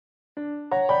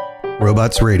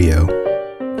Robots Radio.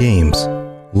 Games,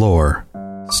 lore,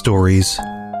 stories,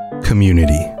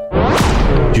 community.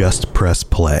 Just press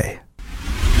play.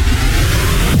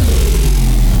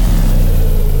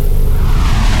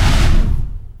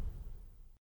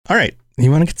 All right, you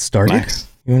want to get started? Nice.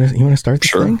 You want to start this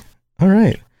thing? All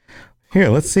right. Here,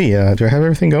 let's see. Do I have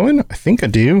everything going? I think I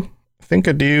do.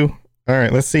 All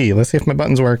right, let's see. Let's see if my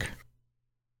buttons work.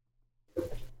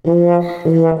 That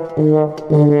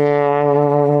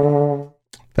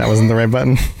wasn't the right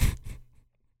button.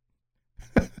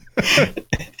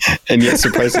 And yet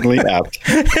surprisingly apt.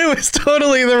 It was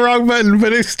totally the wrong button,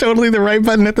 but it's totally the right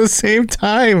button at the same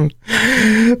time.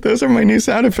 Those are my new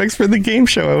sound effects for the game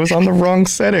show. I was on the wrong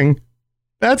setting.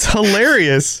 That's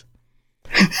hilarious.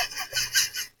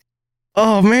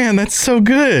 Oh man, that's so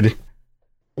good.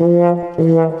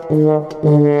 Woohoo!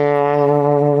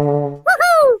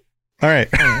 All right.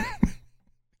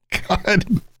 God.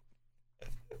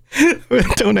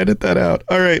 Don't edit that out.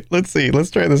 All right, let's see.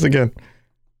 Let's try this again.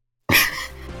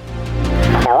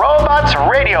 Robots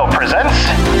Radio presents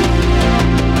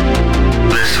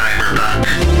the Cyberpunk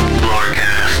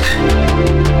Lorecast.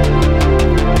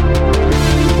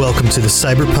 Welcome to the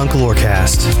Cyberpunk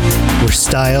Lorecast, where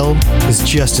style is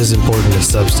just as important as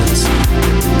substance.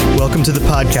 Welcome to the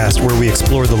podcast where we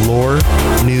explore the lore,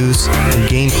 news, and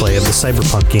gameplay of the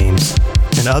Cyberpunk games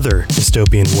and other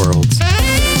dystopian worlds.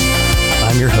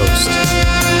 I'm your host,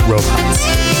 Robots.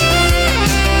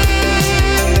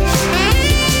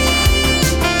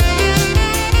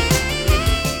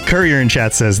 Courier in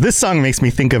chat says, this song makes me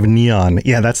think of neon.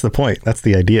 Yeah, that's the point. That's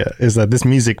the idea, is that this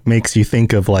music makes you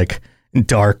think of like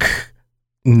dark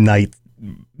night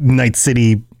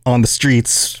city on the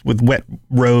streets with wet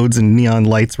roads and neon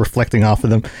lights reflecting off of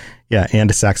them. Yeah, and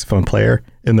a saxophone player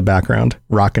in the background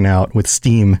rocking out with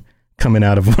steam coming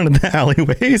out of one of the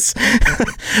alleyways.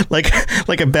 like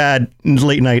a bad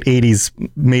late night 80s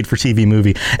made for TV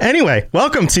movie. Anyway,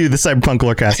 welcome to the Cyberpunk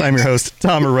Lorecast. I'm your host,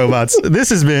 Tom or Robots.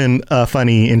 This has been a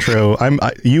funny intro.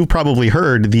 You probably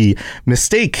heard the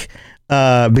mistake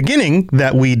beginning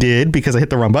that we did because I hit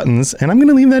the wrong buttons, and I'm going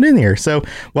to leave that in here. So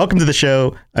welcome to the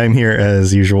show. I'm here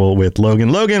as usual with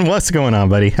Logan. Logan, what's going on,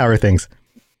 buddy? How are things?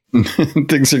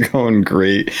 Things are going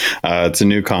great. It's a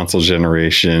new console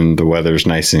generation. The weather's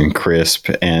nice and crisp,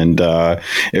 and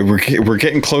we're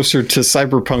getting closer to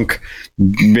Cyberpunk.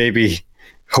 Maybe,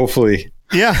 hopefully.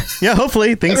 Yeah.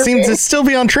 Hopefully things seem to still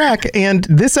be on track. And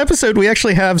this episode, we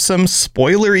actually have some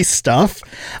spoilery stuff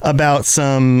about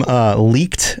some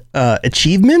leaked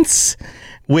achievements,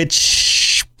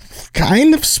 which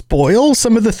kind of spoil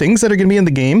some of the things that are going to be in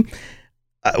the game.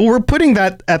 We're putting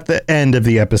that at the end of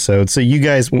the episode. So you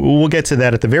guys, we'll get to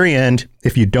that at the very end.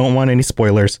 If you don't want any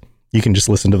spoilers, you can just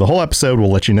listen to the whole episode.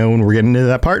 We'll let you know when we're getting into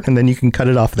that part, and then you can cut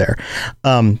it off there.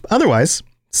 Otherwise,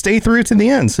 stay through to the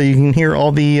end so you can hear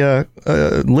all the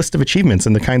list of achievements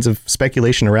and the kinds of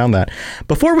speculation around that.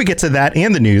 Before we get to that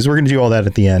and the news, we're going to do all that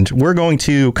at the end. We're going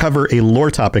to cover a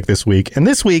lore topic this week. And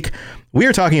this week, we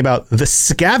are talking about the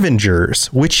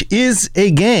Scavengers, which is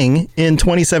a gang in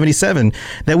 2077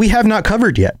 that we have not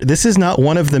covered yet. This is not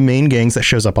one of the main gangs that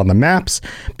shows up on the maps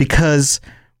because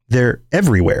they're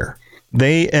everywhere.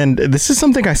 And this is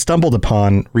something I stumbled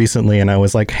upon recently, and I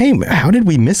was like, hey, how did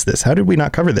we miss this? How did we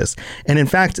not cover this? And in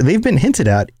fact, they've been hinted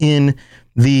at in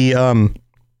the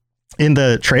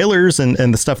trailers and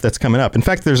the stuff that's coming up. In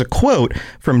fact, there's a quote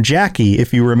from Jackie,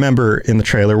 if you remember in the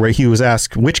trailer, where he was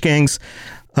asked which gangs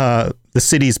the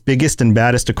city's biggest and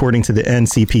baddest according to the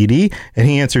NCPD, and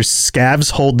he answers,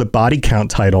 Scavs hold the body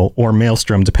count title or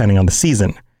Maelstrom depending on the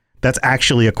season. That's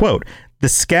actually a quote. The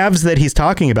Scavs that he's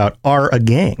talking about are a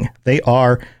gang. They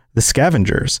are the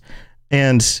Scavengers.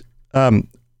 And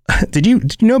did you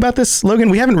know about this, Logan?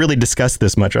 We haven't really discussed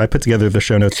this much. I put together the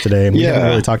show notes today, and we haven't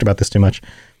really talked about this too much.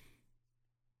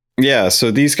 Yeah,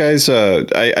 so these guys,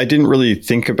 I didn't really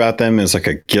think about them as like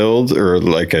a guild or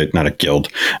like a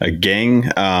gang.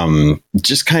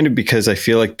 Just kind of because I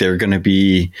feel like they're gonna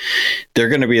be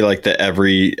like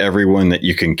the everyone that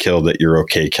you can kill that you're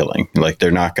okay killing. Like they're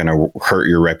not gonna hurt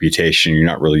your reputation. You're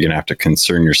not really gonna have to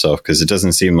concern yourself because it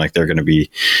doesn't seem like they're gonna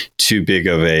be too big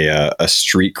of a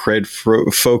street cred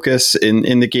focus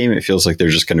in the game. It feels like they're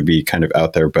just gonna be kind of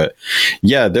out there. But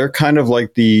yeah, they're kind of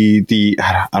like the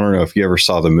I don't know if you ever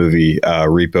saw the movie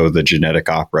Repo the Genetic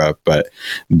Opera, but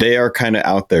they are kind of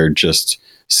out there just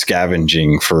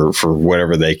scavenging for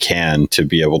whatever they can to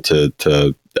be able to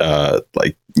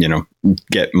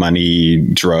get money,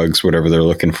 drugs, whatever they're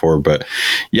looking for. But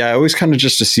yeah, I always kind of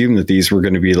just assumed that these were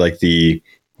going to be like the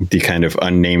the kind of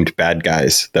unnamed bad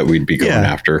guys that we'd be going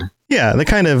after. Yeah, the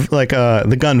kind of like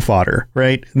the gun fodder,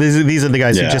 right? These are the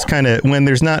guys who just kind of, when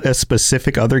there's not a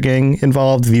specific other gang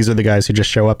involved, these are the guys who just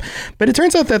show up. But it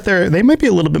turns out that they might be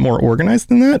a little bit more organized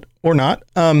than that, or not.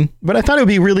 But I thought it would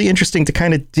be really interesting to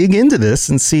kind of dig into this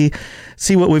and see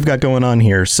what we've got going on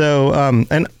here. So,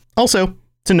 and also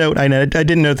to note, I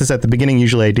didn't note this at the beginning.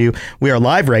 Usually I do. We are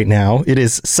live right now. It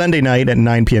is Sunday night at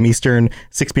 9 p.m. Eastern,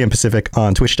 6 p.m. Pacific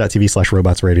on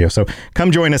twitch.tv/robotsradio. So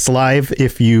come join us live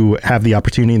if you have the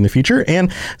opportunity in the future.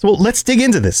 And so let's dig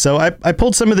into this. So I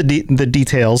pulled some of the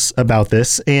details about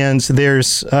this, and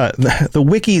there's the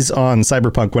wikis on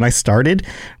Cyberpunk when I started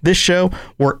this show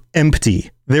were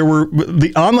empty.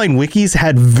 The online wikis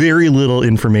had very little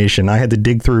information. I had to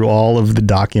dig through all of the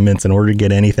documents in order to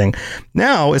get anything.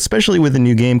 Now, especially with the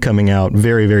new game coming out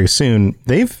very, very soon,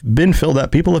 they've been filled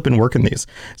up. People have been working these.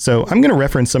 So I'm going to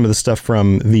reference some of the stuff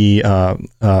from the,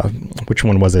 which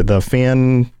one was it? The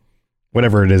fan,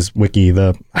 whatever it is, wiki,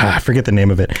 I forget the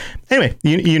name of it. Anyway,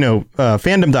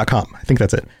 fandom.com. I think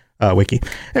that's it. Wiki.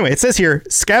 Anyway, it says here,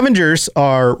 scavengers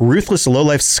are ruthless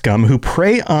lowlife scum who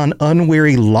prey on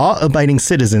unwary law-abiding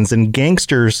citizens and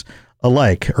gangsters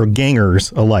alike, or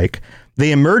gangers alike.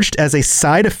 They emerged as a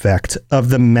side effect of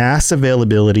the mass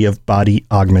availability of body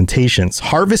augmentations,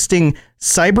 harvesting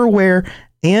cyberware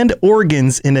and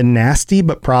organs in a nasty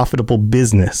but profitable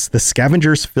business. The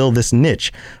scavengers fill this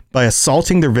niche by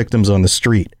assaulting their victims on the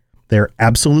street. They're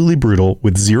absolutely brutal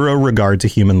with zero regard to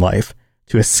human life.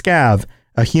 To a scav,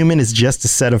 a human is just a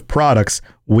set of products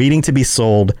waiting to be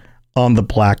sold on the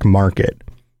black market.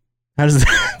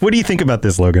 What do you think about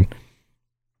this, Logan?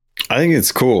 I think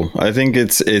it's cool. I think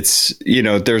it's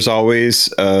there's always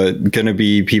going to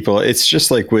be people. It's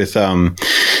just like with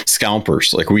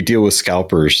scalpers. Like we deal with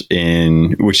scalpers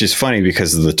which is funny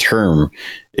because of the term.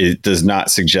 It does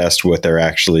not suggest what their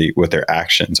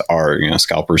actions are.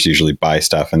 Scalpers usually buy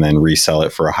stuff and then resell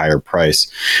it for a higher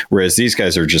price, whereas these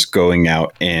guys are just going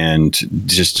out and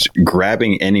just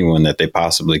grabbing anyone that they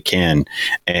possibly can,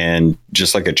 and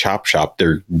just like a chop shop,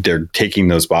 they're taking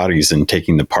those bodies and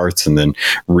taking the parts and then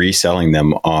reselling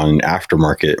them on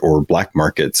aftermarket or black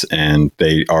markets. And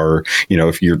they are,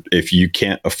 if you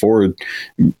can't afford,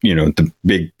 the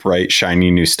big bright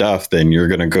shiny new stuff, then you're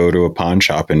going to go to a pawn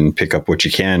shop and pick up what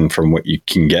you can from what you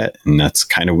can get. And that's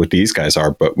kind of what these guys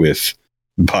are, but with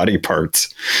body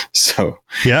parts. So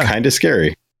yeah, kind of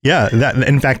scary. Yeah.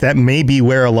 In fact, that may be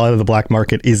where a lot of the black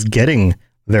market is getting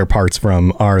their parts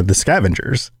from, are the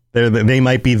scavengers. They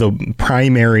might be the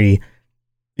primary,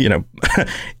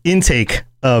 intake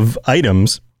of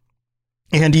items.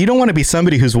 And you don't want to be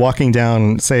somebody who's walking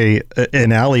down, say,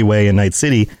 an alleyway in Night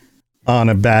City on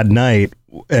a bad night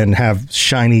and have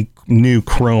shiny new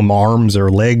chrome arms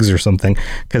or legs or something,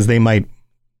 because they might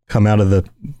come out of the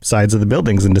sides of the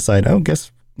buildings and decide, oh,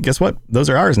 guess what? Those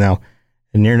are ours now.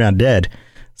 And you're not dead.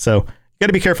 So you got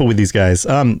to be careful with these guys.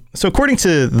 So according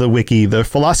to the wiki, the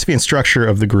philosophy and structure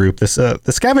of the group, the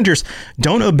scavengers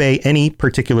don't obey any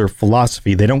particular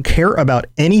philosophy. They don't care about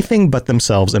anything but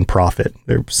themselves and profit.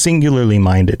 They're singularly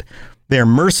minded. They're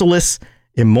merciless,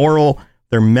 immoral.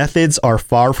 Their methods are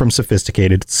far from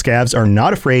sophisticated. Scavs are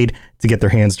not afraid to get their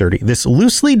hands dirty. This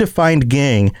loosely defined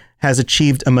gang has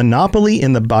achieved a monopoly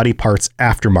in the body parts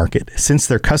aftermarket, since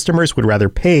their customers would rather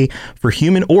pay for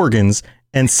human organs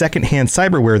and secondhand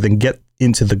cyberware than get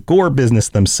into the gore business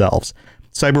themselves.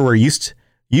 Cyberware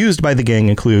used by the gang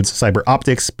includes cyber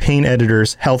optics, pain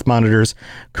editors, health monitors,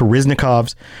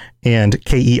 Koriznikovs, and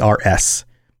KERS.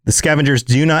 The scavengers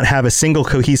do not have a single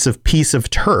cohesive piece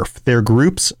of turf. Their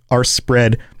groups are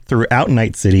spread throughout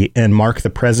Night City and mark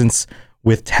the presence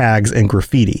with tags and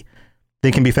graffiti. They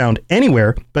can be found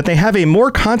anywhere, but they have a more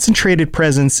concentrated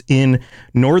presence in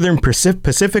northern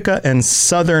Pacifica and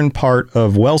southern part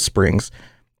of Wellsprings.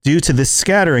 Due to this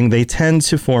scattering, they tend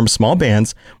to form small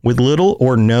bands with little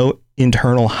or no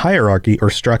internal hierarchy or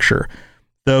structure,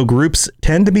 though groups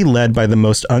tend to be led by the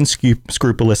most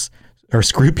scrupulous,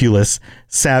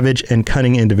 savage, and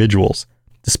cunning individuals.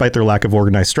 Despite their lack of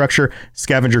organized structure,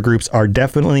 scavenger groups are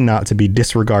definitely not to be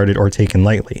disregarded or taken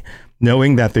lightly,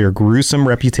 knowing that their gruesome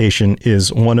reputation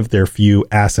is one of their few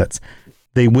assets.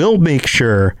 They will make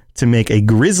sure to make a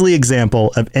grisly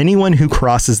example of anyone who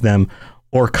crosses them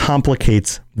or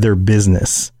complicates their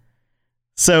business.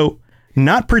 So,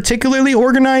 not particularly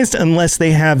organized unless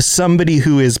they have somebody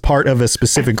who is part of a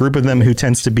specific group of them who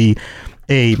tends to be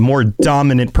a more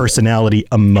dominant personality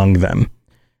among them.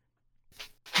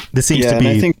 This seems to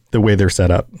be the way they're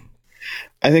set up.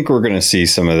 I think we're going to see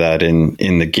some of that in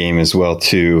the game as well,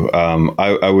 too.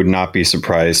 I would not be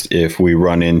surprised if we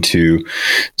run into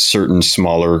certain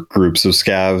smaller groups of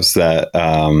scavs that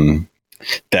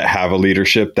that have a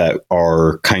leadership that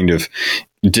are kind of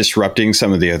disrupting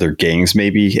some of the other gangs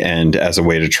maybe, and as a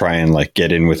way to try and like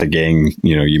get in with a gang,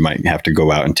 you might have to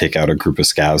go out and take out a group of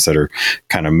scavs that are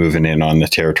kind of moving in on the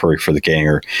territory for the gang,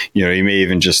 or you may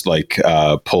even just like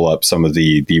pull up some of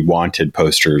the wanted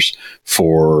posters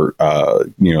for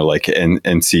like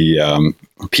NC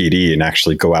PD and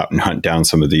actually go out and hunt down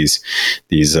some of these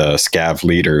scav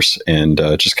leaders and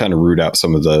just kind of root out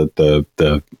some of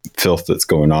the filth that's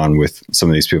going on with some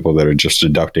of these people that are just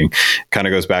abducting. Kind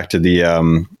of goes back to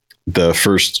the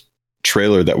first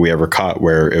trailer that we ever caught,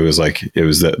 where it was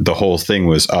the whole thing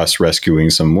was us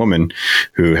rescuing some woman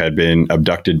who had been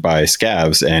abducted by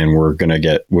scavs and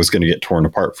was gonna get torn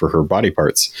apart for her body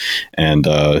parts, and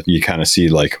you kind of see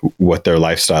like what their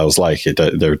lifestyle is like.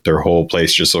 Their whole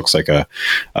place just looks like a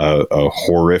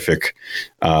horrific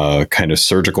kind of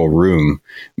surgical room,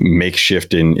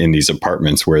 makeshift in these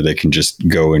apartments where they can just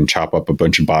go and chop up a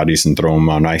bunch of bodies and throw them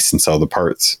on ice and sell the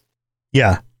parts.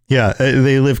 Yeah,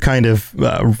 they live kind of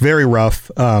very rough,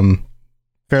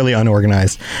 fairly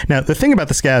unorganized. Now, the thing about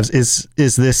the scavs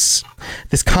is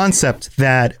this concept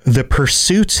that the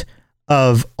pursuit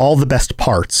of all the best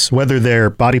parts, whether they're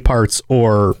body parts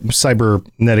or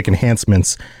cybernetic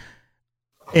enhancements,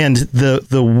 and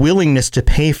the willingness to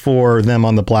pay for them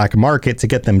on the black market to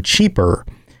get them cheaper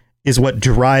is what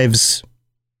drives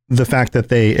the fact that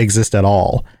they exist at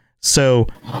all. So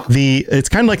it's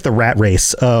kind of like the rat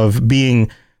race of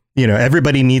being,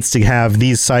 everybody needs to have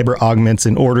these cyber augments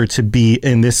in order to be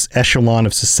in this echelon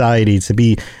of society, to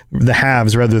be the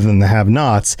haves rather than the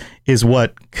have-nots, is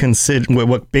what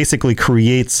basically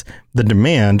creates the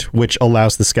demand, which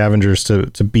allows the scavengers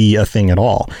to be a thing at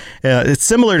all. It's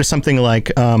similar to something like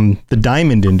the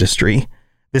diamond industry.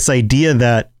 This idea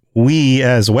that we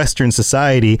as Western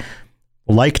society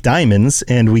like diamonds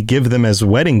and we give them as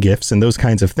wedding gifts and those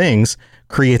kinds of things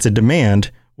creates a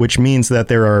demand, which means that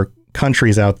there are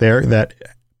countries out there that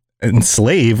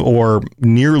enslave or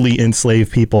nearly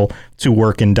enslave people to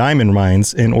work in diamond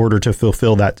mines in order to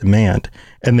fulfill that demand.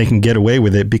 And they can get away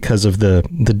with it because of the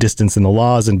distance in the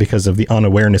laws and because of the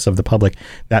unawareness of the public,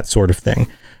 that sort of thing.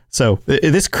 So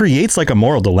this creates like a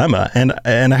moral dilemma. And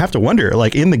I have to wonder,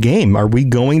 like in the game, are we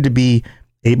going to be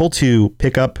able to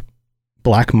pick up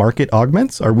black market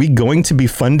augments? Are we going to be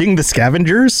funding the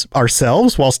scavengers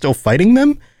ourselves while still fighting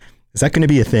them? Is that going to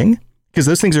be a thing? Because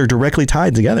those things are directly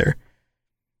tied together.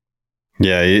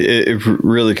 Yeah, it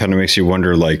really kind of makes you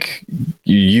wonder, like,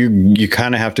 you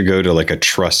kind of have to go to like a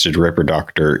trusted ripper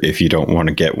doctor if you don't want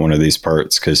to get one of these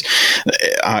parts. Because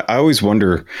I always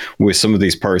wonder with some of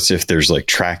these parts if there's like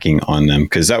tracking on them,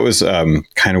 because that was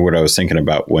kind of what I was thinking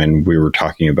about when we were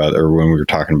talking about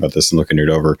this and looking it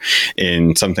over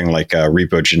in something like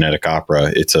Repo Genetic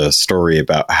Opera. It's a story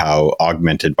about how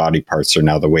augmented body parts are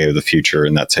now the way of the future,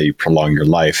 and that's how you prolong your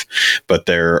life. But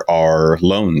there are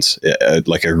loans,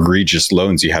 like egregious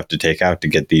loans you have to take out to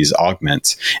get these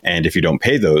augments, and if you don't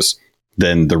pay those,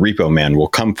 then the repo man will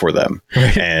come for them.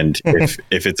 Right. And if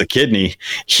it's a kidney,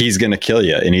 he's going to kill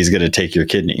you and he's going to take your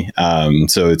kidney.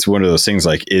 So it's one of those things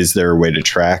like, is there a way to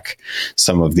track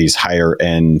some of these higher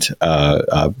end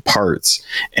parts?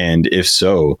 And if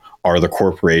so, are the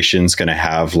corporations going to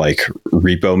have like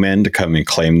repo men to come and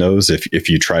claim those if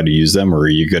you try to use them, or are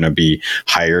you going to be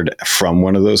hired from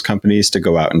one of those companies to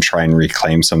go out and try and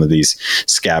reclaim some of these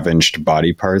scavenged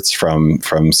body parts from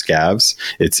scavs?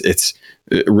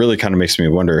 It really kind of makes me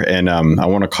wonder. And I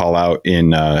want to call out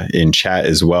in chat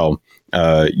as well.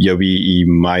 Yobi E.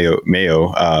 Mayo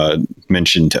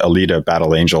mentioned Alita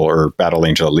Battle Angel, or Battle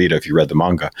Angel Alita, if you read the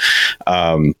manga.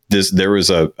 There was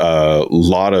a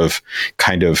lot of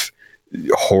kind of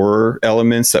horror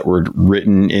elements that were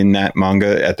written in that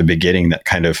manga at the beginning that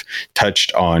kind of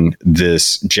touched on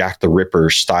this Jack the Ripper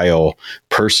style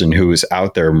person who was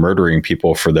out there murdering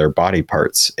people for their body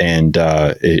parts. And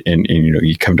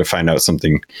you come to find out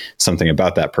something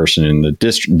about that person and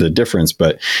the difference.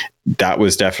 But that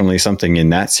was definitely something in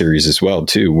that series as well,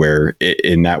 too, where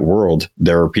in that world,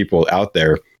 there are people out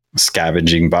there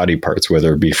scavenging body parts,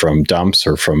 whether it be from dumps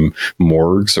or from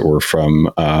morgues or from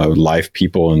live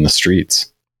people in the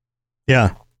streets.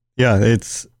 Yeah.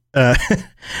 It's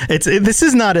this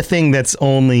is not a thing that's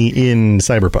only in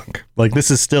Cyberpunk. Like,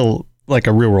 this is still like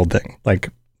a real world thing. Like,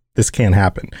 this can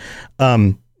happen.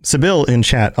 Sybil in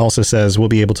chat also says we'll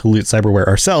be able to loot cyberware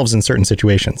ourselves in certain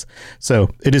situations. So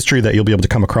it is true that you'll be able to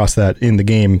come across that in the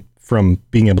game from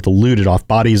being able to loot it off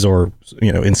bodies or,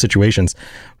 in situations.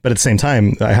 But at the same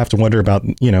time, I have to wonder about,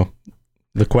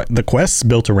 the quests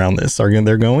built around this.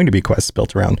 There going to be quests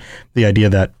built around the idea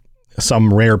that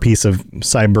some rare piece of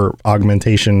cyber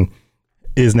augmentation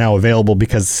is now available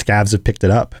because scavs have picked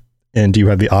it up. and do you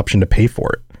have the option to pay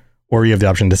for it, or you have the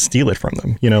option to steal it from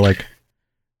them? Like,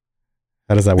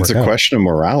 how does that work? It's a question of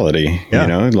morality.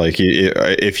 Like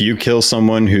if you kill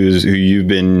someone who you've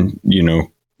been,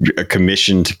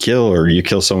 commissioned to kill, or you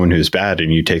kill someone who's bad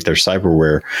and you take their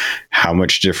cyberware, how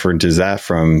much different is that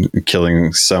from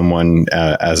killing someone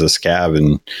as a scav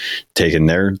and taking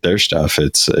their stuff?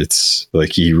 It's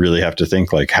like, you really have to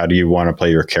think, like, how do you want to play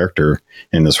your character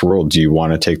in this world? Do you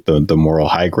want to take the moral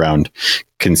high ground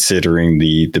considering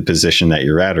the position that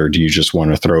you're at, or do you just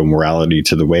want to throw morality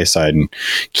to the wayside and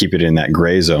keep it in that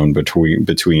gray zone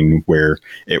between where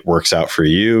it works out for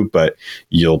you, but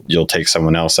you'll take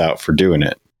someone else out for doing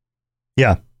it?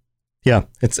 Yeah,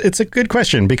 it's a good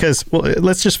question, because, well,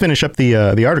 let's just finish up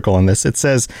the article on this. It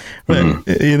says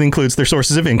it includes their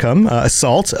sources of income: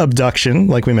 assault, abduction,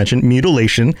 like we mentioned,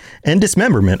 mutilation, and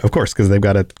dismemberment, of course, because they've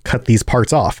got to cut these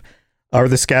parts off, are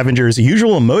the scavengers'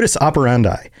 usual modus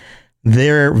operandi.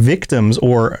 Their victims,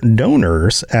 or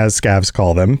donors, as scavs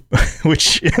call them,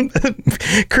 which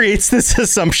creates this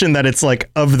assumption that it's like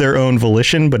of their own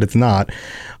volition, but it's not,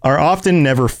 are often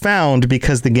never found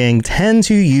because the gang tend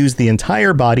to use the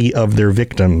entire body of their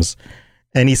victims.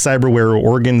 Any cyberware or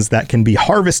organs that can be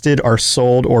harvested are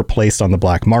sold or placed on the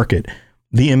black market.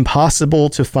 The impossible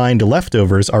to find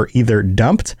leftovers are either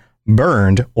dumped,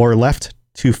 burned, or left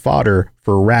to fodder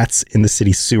for rats in the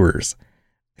city sewers.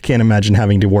 Can't imagine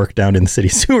having to work down in the city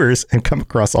sewers and come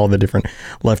across all the different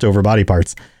leftover body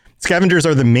parts. Scavengers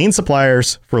are the main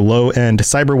suppliers for low-end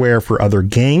cyberware for other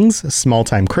gangs,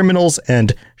 small-time criminals,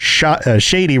 and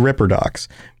shady ripper docs.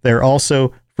 They're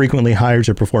also frequently hired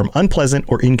to perform unpleasant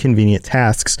or inconvenient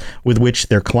tasks with which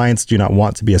their clients do not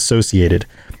want to be associated,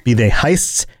 be they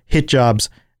heists, hit jobs,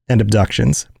 and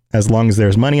abductions. As long as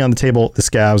there's money on the table, the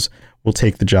scavs will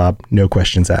take the job, no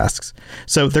questions asked.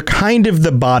 So they're kind of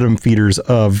the bottom feeders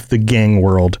of the gang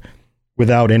world,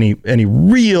 without any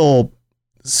real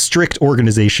strict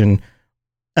organization,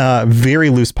 very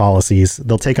loose policies.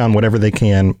 They'll take on whatever they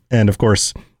can. And of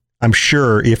course, I'm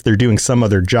sure if they're doing some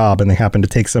other job and they happen to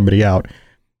take somebody out,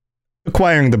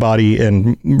 acquiring the body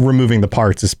and removing the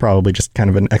parts is probably just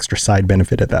kind of an extra side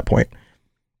benefit at that point.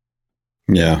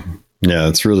 Yeah,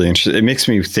 it's really interesting. It makes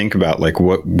me think about, like,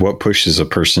 what pushes a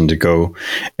person to go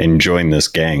and join this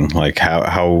gang. Like,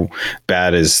 how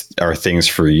bad are things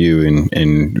for you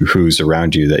and who's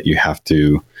around you that you have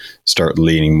to start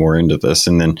leaning more into this?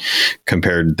 And then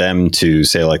compared them to,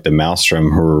 say, like the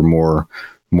Maelstrom, who are more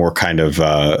kind of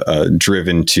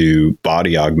driven to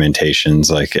body augmentations,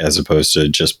 like, as opposed to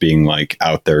just being like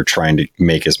out there trying to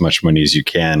make as much money as you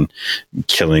can,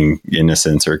 killing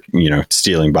innocents or,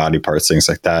 stealing body parts, things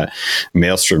like that.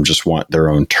 Maelstrom just want their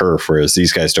own turf, whereas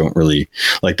these guys don't really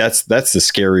like. That's the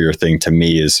scarier thing to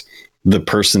me, is the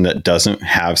person that doesn't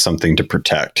have something to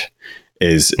protect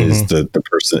is the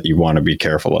person that you want to be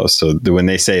careful of. So when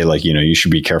they say, like, you should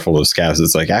be careful of scavs,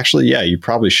 it's like, actually, yeah, you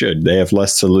probably should. They have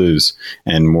less to lose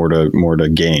and more to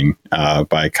gain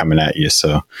by coming at you.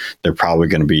 So they're probably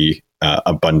going to be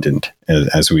abundant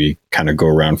as we kind of go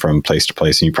around from place to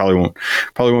place. And you probably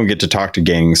won't get to talk to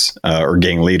gangs or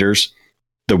gang leaders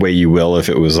the way you will if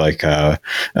it was like the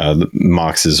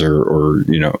Moxes or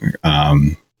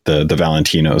the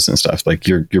Valentinos and stuff. Like,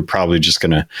 you're probably just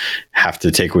gonna have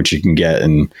to take what you can get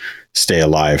and stay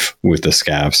alive with the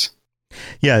scavs.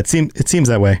 Yeah, it seems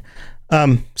that way.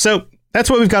 So that's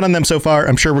what we've got on them so far.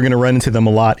 I'm sure we're going to run into them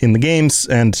a lot in the games,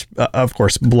 and of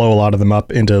course blow a lot of them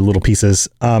up into little pieces.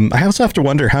 I also have to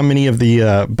wonder how many of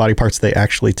the body parts they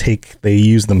actually they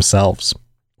use themselves,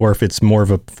 or if it's more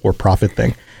of a for-profit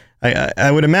thing. I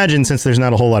would imagine, since there's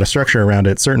not a whole lot of structure around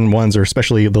it, certain ones, or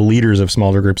especially the leaders of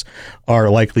smaller groups, are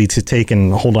likely to take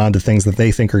and hold on to things that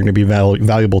they think are going to be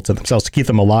valuable to themselves, to keep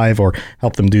them alive or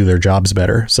help them do their jobs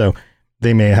better. So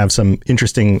they may have some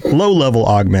interesting low-level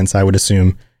augments, I would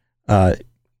assume,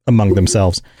 among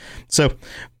themselves. So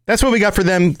that's what we got for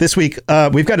them this week.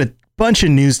 We've got a bunch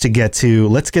of news to get to.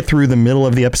 Let's get through the middle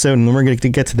of the episode, and then we're going to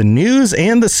get to the news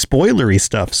and the spoilery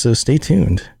stuff. So stay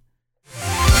tuned.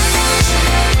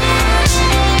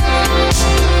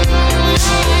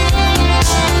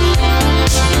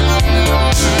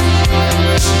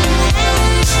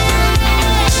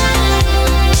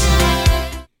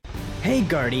 Hey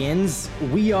Guardians,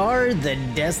 we are the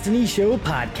Destiny Show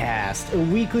Podcast, a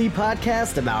weekly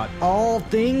podcast about all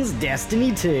things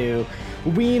Destiny 2.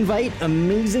 We invite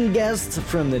amazing guests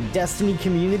from the Destiny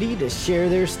community to share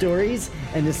their stories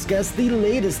and discuss the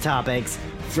latest topics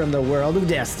from the world of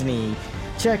Destiny.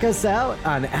 Check us out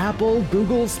on Apple,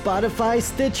 Google, Spotify,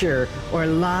 Stitcher, or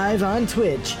live on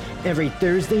Twitch every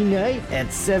Thursday night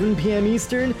at 7 p.m.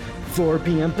 Eastern, 4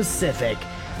 p.m. Pacific.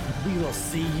 We will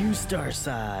see you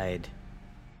Starside.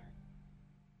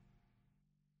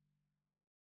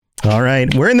 All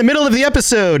right. We're in the middle of the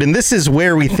episode, and this is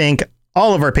where we thank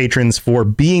all of our patrons for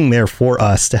being there for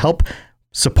us to help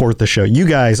support the show. You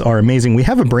guys are amazing. We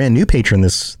have a brand new patron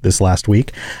this last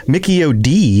week. Mickey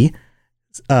O.D.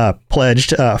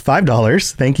 Pledged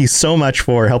 $5. Thank you so much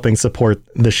for helping support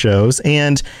the shows.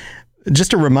 And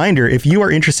just a reminder, if you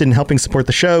are interested in helping support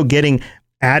the show, getting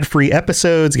ad-free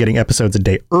episodes, getting episodes a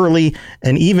day early,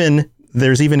 and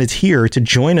there's even a tier to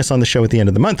join us on the show at the end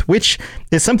of the month, which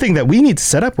is something that we need to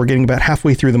set up. We're getting about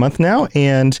halfway through the month now,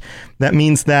 and that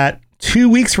means that 2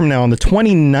 weeks from now, on the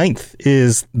 29th,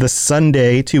 is the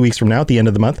Sunday, 2 weeks from now at the end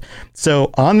of the month.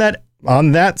 So on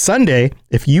that Sunday,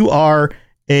 if you are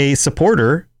a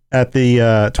supporter at the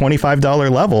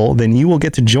 $25 level, then you will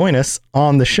get to join us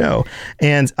on the show.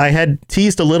 And I had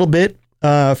teased a little bit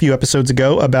a few episodes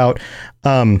ago about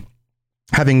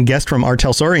having a guest from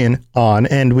Artel Saurian on,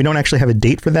 and we don't actually have a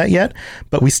date for that yet,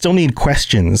 but we still need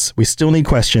questions.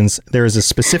 There is a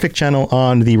specific channel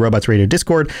on the Robots Radio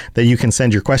Discord that you can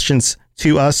send your questions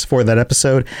to us for that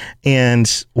episode,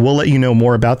 and we'll let you know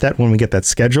more about that when we get that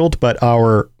scheduled. But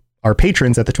our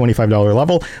patrons at the $25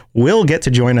 level will get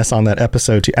to join us on that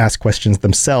episode to ask questions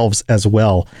themselves as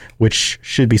well, which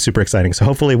should be super exciting. So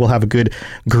hopefully we'll have a good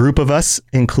group of us,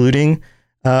 including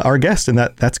our guest, and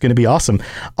that's going to be awesome.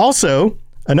 Also,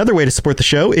 another way to support the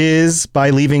show is by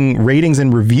leaving ratings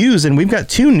and reviews, and we've got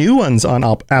 2 new ones on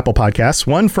Apple Podcasts.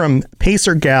 One from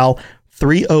Pacer Gal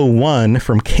 301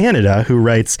 from Canada, who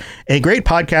writes, "A great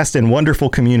podcast and wonderful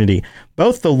community.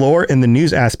 Both the lore and the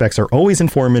news aspects are always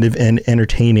informative and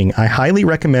entertaining. I highly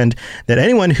recommend that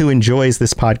anyone who enjoys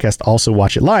this podcast also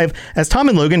watch it live, as Tom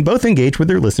and Logan both engage with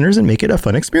their listeners and make it a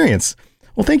fun experience."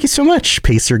 Well, thank you so much,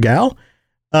 Pacer Gal.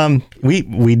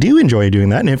 We do enjoy doing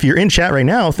that. And if you're in chat right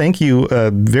now, thank you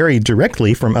very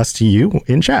directly from us to you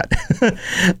in chat.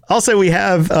 Also, we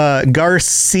have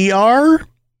Garciar.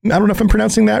 I don't know if I'm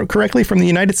pronouncing that correctly, from the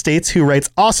United States, who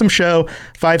writes, "Awesome show,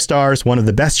 5 stars, one of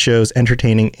the best shows,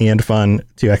 entertaining and fun," !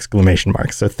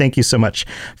 So thank you so much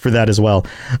for that as well.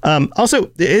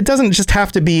 Also, it doesn't just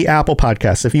have to be Apple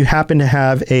Podcasts. If you happen to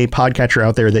have a podcatcher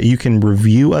out there that you can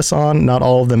review us on, not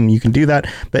all of them you can do that,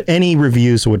 but any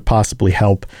reviews would possibly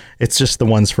help. It's just the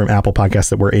ones from Apple Podcasts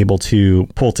that we're able to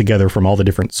pull together from all the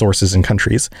different sources and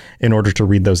countries in order to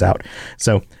read those out.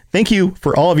 So thank you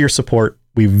for all of your support.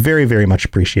 We very, very much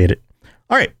appreciate it.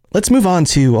 All right, let's move on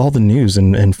to all the news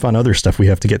and fun other stuff we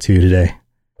have to get to today.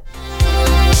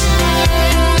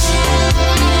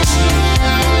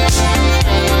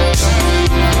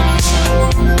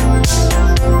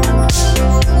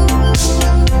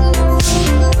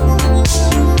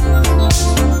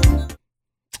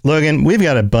 Logan, we've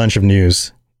got a bunch of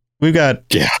news. There's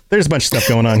a bunch of stuff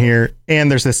going on here, and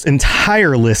there's this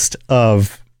entire list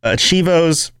of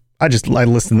Chivos. I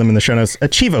listed them in the show notes, a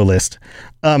Chivo list.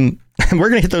 We're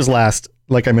going to hit those last,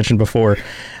 like I mentioned before.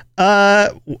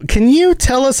 Can you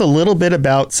tell us a little bit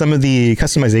about some of the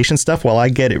customization stuff while I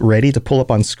get it ready to pull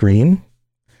up on screen?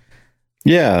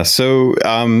 Yeah. So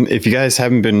if you guys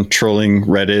haven't been trolling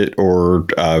Reddit or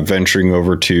venturing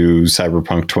over to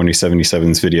Cyberpunk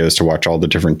 2077's videos to watch all the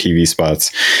different TV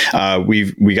spots,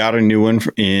 we got a new one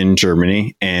in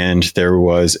Germany, and there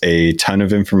was a ton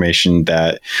of information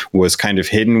that was kind of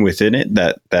hidden within it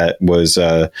that was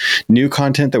new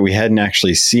content that we hadn't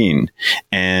actually seen.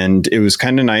 And it was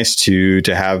kind of nice to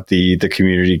have the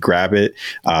community grab it.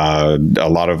 A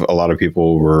lot of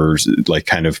people were like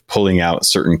kind of pulling out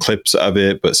certain clips of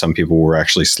it, but some people were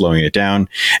actually slowing it down,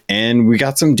 and we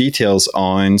got some details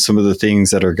on some of the things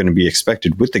that are going to be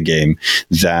expected with the game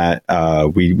that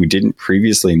we didn't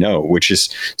previously know, which is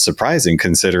surprising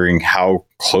considering how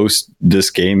close this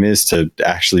game is to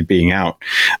actually being out.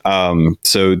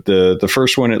 So the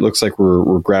first one, it looks like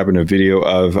we're grabbing a video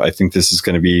of, I think this is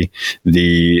going to be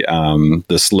the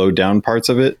slowed down parts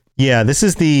of it. Yeah, this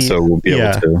is the. So we'll be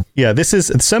able to. Yeah, this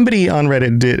is somebody on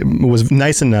Reddit was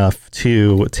nice enough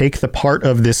to take the part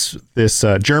of this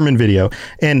German video,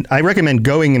 and I recommend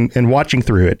going and watching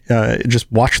through it.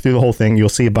 Just watch through the whole thing. You'll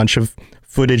see a bunch of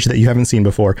footage that you haven't seen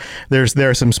before. There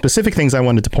are some specific things I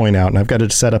wanted to point out, and I've got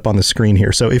it set up on the screen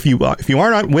here. So if you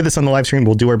aren't with us on the live stream,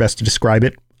 we'll do our best to describe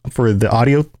it for the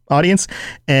audio audience.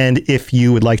 And if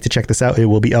you would like to check this out, it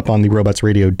will be up on the Robots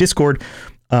Radio Discord.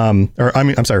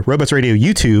 Robots Radio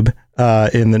YouTube,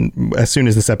 as soon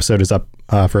as this episode is up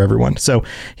for everyone. So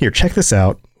here, check this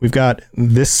out. We've got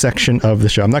this section of the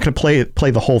show. I'm not going to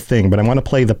play the whole thing, but I want to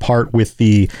play the part with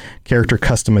the character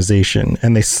customization,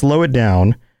 and they slow it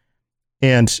down.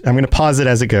 And I'm going to pause it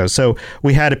as it goes. So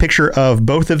we had a picture of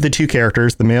both of the two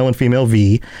characters, the male and female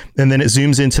V, and then it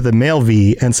zooms into the male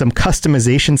V and some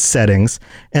customization settings.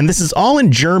 And this is all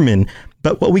in German,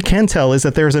 But what we can tell is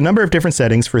that there's a number of different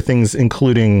settings for things,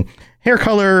 including hair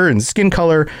color and skin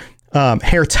color,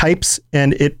 hair types,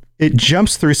 and it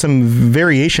jumps through some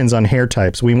variations on hair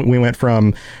types. We went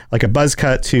from like a buzz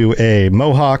cut to a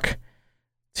mohawk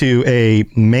to a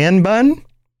man bun.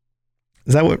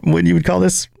 Is that what you would call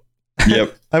this?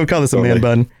 Yep. I would call this a man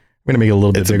bun. We're going to make it a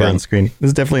little bit bigger on the screen. This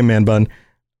is definitely a man bun.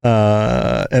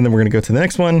 And then we're going to go to the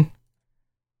next one.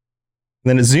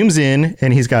 Then it zooms in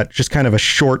and he's got just kind of a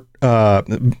short,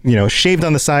 shaved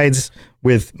on the sides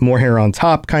with more hair on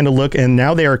top kind of look. And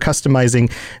now they are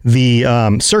customizing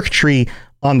the circuitry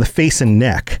on the face and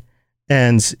neck.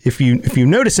 And if you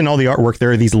notice in all the artwork,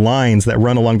 there are these lines that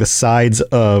run along the sides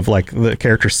of like the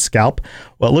character's scalp.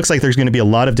 Well, it looks like there's going to be a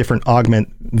lot of different augment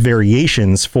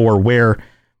variations for where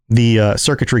the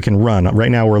circuitry can run. Right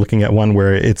now, we're looking at one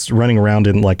where it's running around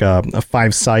in like a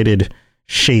 5-sided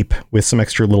shape with some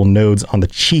extra little nodes on the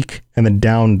cheek and then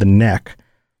down the neck.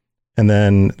 And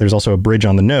then there's also a bridge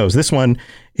on the nose. This one,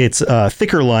 it's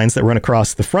thicker lines that run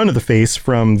across the front of the face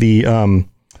from the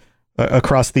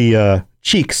across the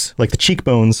cheeks, like the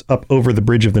cheekbones up over the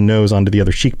bridge of the nose onto the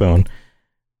other cheekbone.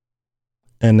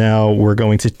 And now we're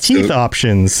going to teeth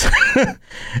options.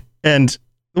 And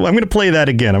I'm going to play that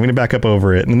again. I'm going to back up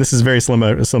over it. And this is very slow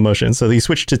motion. So you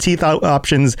switch to teeth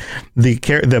options. The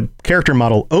character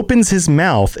model opens his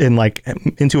mouth in like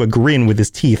into a grin with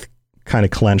his teeth kind of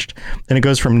clenched. And it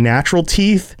goes from natural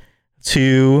teeth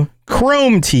to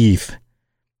chrome teeth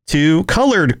to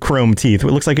colored chrome teeth.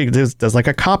 It looks like it does like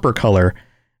a copper color.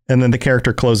 And then the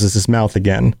character closes his mouth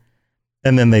again.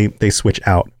 And then they switch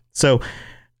out. So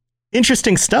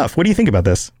interesting stuff. What do you think about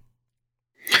this?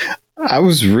 I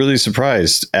was really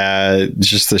surprised at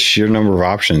just the sheer number of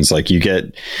options. Like you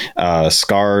get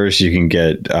scars, you can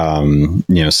get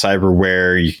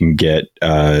cyberware, you can get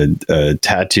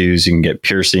tattoos, you can get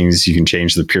piercings, you can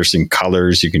change the piercing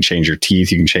colors, you can change your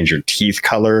teeth, you can change your teeth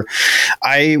color.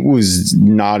 I was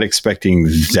not expecting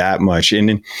that much,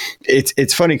 and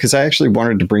it's funny because I actually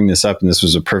wanted to bring this up, and this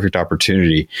was a perfect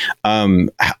opportunity.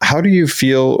 How do you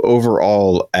feel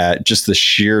overall at just the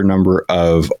sheer number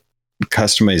of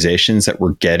customizations that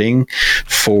we're getting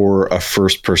for a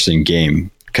first person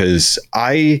game? Because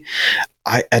I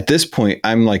at this point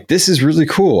I'm like, this is really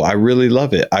cool. I really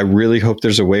love it. I really hope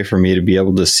there's a way for me to be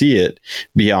able to see it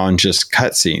beyond just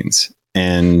cutscenes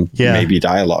and maybe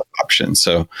dialogue options.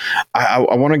 So I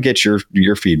want to get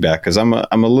your feedback, because I'm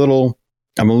a little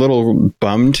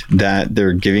bummed that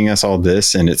they're giving us all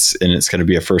this and it's going to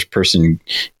be a first person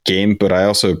game, but I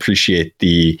also appreciate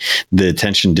the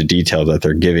attention to detail that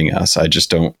they're giving us. I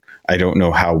don't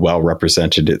know how well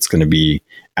represented it's going to be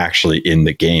actually in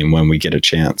the game when we get a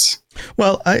chance.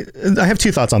 Well, I have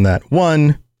two thoughts on that.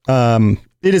 One,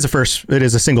 it is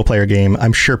a single player game.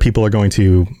 I'm sure people are going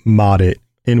to mod it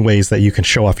in ways that you can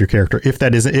show off your character. If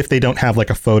they don't have like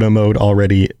a photo mode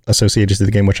already associated to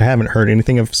the game, which I haven't heard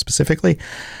anything of specifically.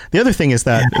 The other thing is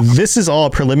that this is all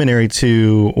preliminary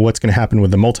to what's going to happen with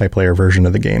the multiplayer version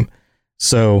of the game.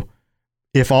 So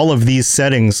if all of these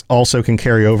settings also can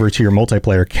carry over to your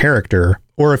multiplayer character,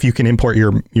 or if you can import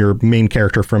your main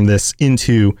character from this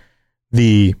into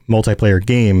the multiplayer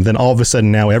game, then all of a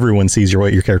sudden now everyone sees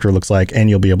what your character looks like, and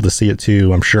you'll be able to see it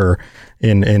too, I'm sure,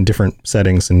 in different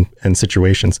settings and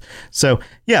situations. So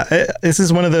yeah, this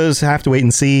is one of those have to wait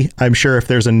and see. I'm sure if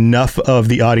there's enough of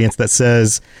the audience that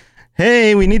says,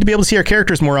 hey, we need to be able to see our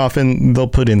characters more often, they'll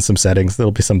put in some settings.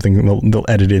 There'll be something they'll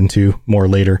edit into more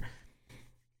later.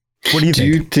 What do you think? Do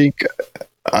you think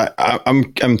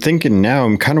I'm thinking now,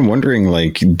 I'm kind of wondering,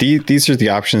 like, these are the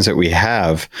options that we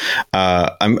have.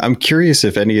 I'm curious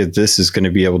if any of this is going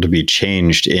to be able to be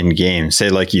changed in game. Say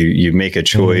like you make a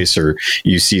choice or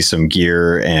you see some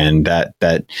gear and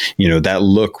that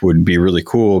look would be really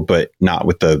cool, but not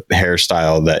with the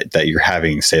hairstyle that you're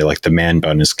having. Say like the man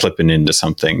bun is clipping into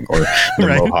something, or the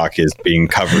mohawk is being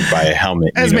covered by a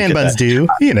helmet. As man buns do,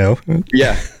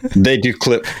 Yeah, they do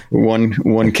clip,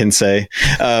 one can say.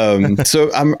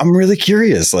 So I'm really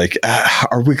curious, like,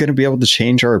 are we going to be able to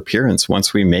change our appearance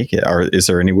once we make it? Or is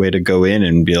there any way to go in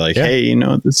and be like, hey,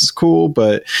 this is cool,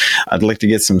 but I'd like to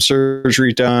get some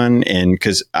surgery done? And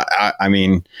because I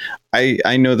mean,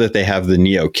 I know that they have the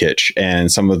Neo kitsch,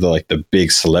 and some of the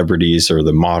big celebrities or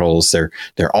the models,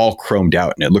 they're all chromed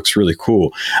out and it looks really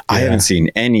cool. I haven't seen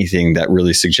anything that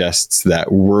really suggests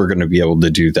that we're going to be able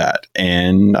to do that.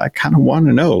 And I kind of want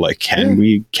to know, like, can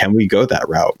we go that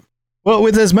route? Well,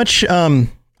 with as much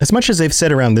as they've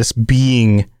said around this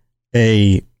being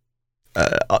a,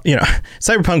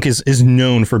 Cyberpunk is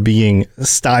known for being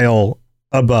style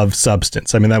above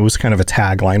substance. I mean, that was kind of a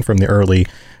tagline from the early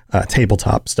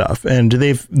tabletop stuff, and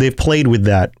they've played with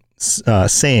that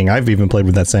saying. I've even played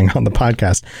with that saying on the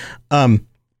podcast.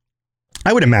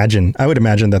 I would imagine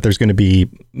that there's going to be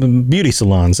beauty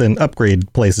salons and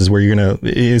upgrade places where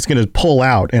it's going to pull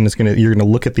out and you're going to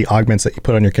look at the augments that you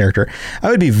put on your character.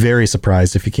 I would be very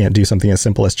surprised if you can't do something as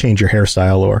simple as change your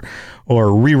hairstyle or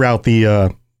reroute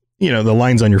the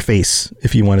lines on your face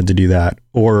if you wanted to do that.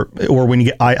 Or when you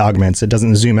get eye augments, it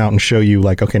doesn't zoom out and show you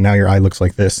like, okay, now your eye looks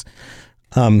like this.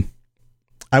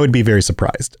 I would be very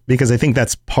surprised because I think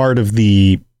that's part of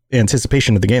the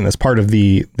anticipation of the game. That's part of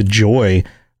the joy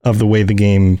of the way the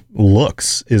game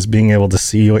looks, is being able to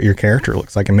see what your character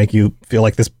looks like and make you feel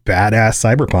like this badass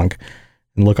cyberpunk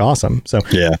and look awesome. So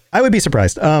yeah, I would be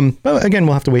surprised. But again,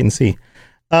 we'll have to wait and see.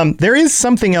 There is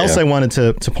something else I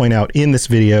wanted to point out in this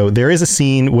video. There is a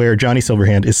scene where Johnny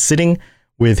Silverhand is sitting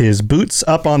with his boots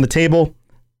up on the table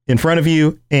in front of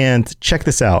you, and check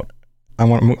this out. I'm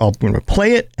going to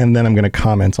play it and then I'm going to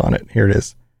comment on it. Here it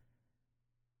is.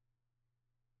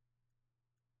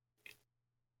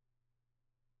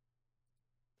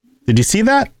 Did you see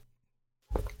that?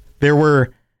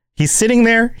 He's sitting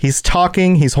there, he's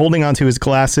talking, he's holding onto his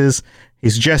glasses,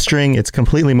 he's gesturing, it's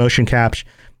completely motion capped.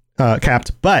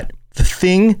 But the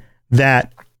thing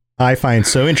that I find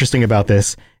so interesting about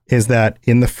this is that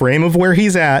in the frame of where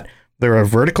he's at, there are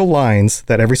vertical lines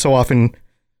that every so often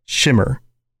shimmer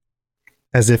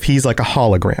as if he's like a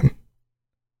hologram.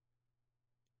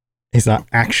 He's not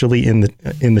actually in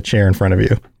the chair in front of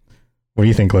you. What do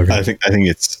you think, Logan? I think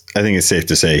it's safe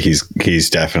to say he's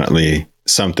definitely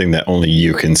something that only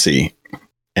you can see.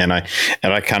 And I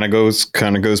kind of goes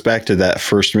back to that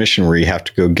first mission where you have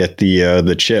to go get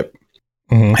the chip.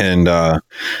 Mm-hmm. And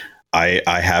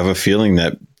I have a feeling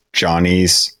that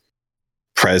Johnny's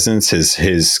presence,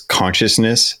 his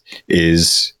consciousness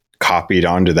is copied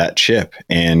onto that chip,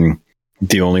 and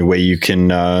the only way you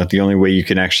can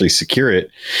actually secure it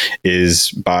is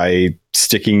by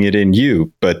sticking it in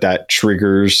you. But that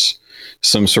triggers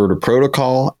some sort of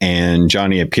protocol, and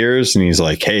Johnny appears and he's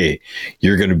like, "Hey,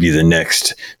 you're going to be the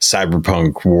next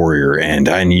cyberpunk warrior, and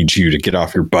I need you to get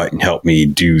off your butt and help me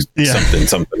do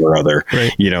something or other."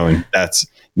 Right. And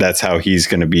that's how he's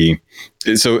going to be.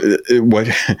 So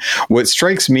what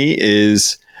strikes me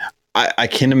is, I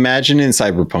can imagine in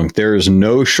Cyberpunk, there is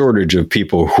no shortage of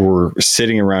people who are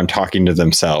sitting around talking to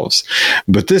themselves.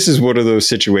 But this is one of those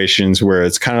situations where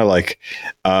it's kind of like,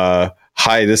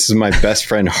 hi, this is my best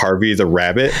friend, Harvey the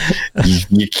rabbit.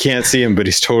 You can't see him, but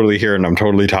he's totally here and I'm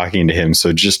totally talking to him.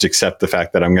 So just accept the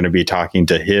fact that I'm going to be talking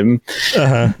to him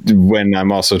when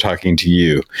I'm also talking to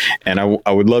you. And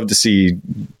I would love to see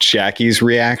Jackie's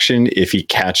reaction if he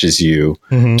catches you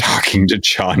talking to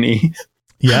Johnny.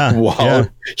 Yeah. While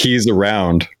he's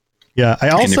around. Yeah.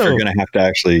 And if you're going to have to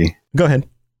actually go ahead.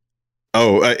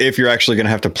 Oh, if you're actually going to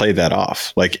have to play that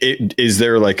off, like, is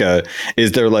there like a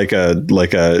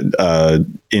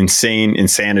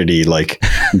insanity like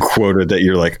quota that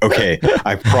you're like, okay,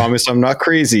 I promise I'm not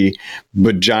crazy,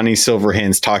 but Johnny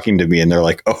Silverhand's talking to me, and they're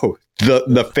like, oh,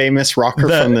 the famous rocker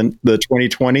from the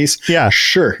 2020s. Yeah.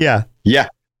 Sure. Yeah. Yeah.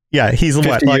 Yeah. He's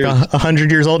what, like 100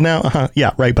 years old now? Uh-huh.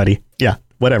 Yeah. Right, buddy. Yeah.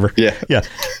 Whatever. Yeah. Yeah.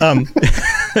 Yeah. I'm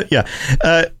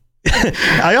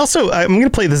going to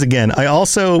play this again. I don't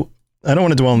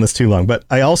want to dwell on this too long, but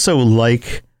I also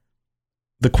like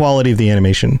the quality of the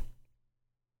animation,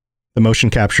 the motion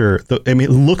capture.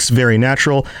 It looks very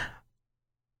natural.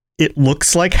 It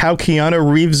looks like how Keanu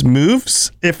Reeves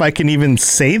moves, if I can even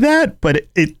say that, but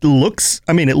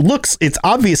it's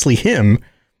obviously him.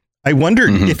 I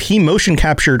wondered if he motion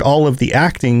captured all of the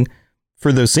acting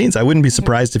for those scenes. I wouldn't be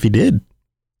surprised if he did.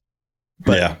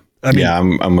 But yeah,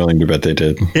 I'm willing to bet they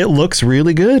did. It looks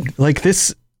really good. Like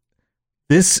this,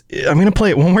 I'm going to play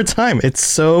it one more time. It's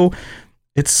so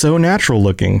natural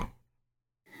looking.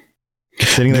 He's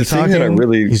sitting there talking.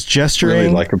 He's gesturing.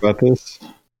 Really like about this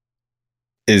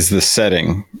is the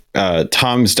setting.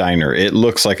 Tom's Diner. It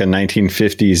looks like a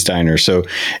 1950s diner. So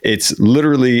it's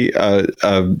literally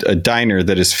a diner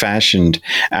that is fashioned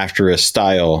after a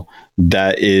style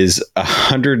that is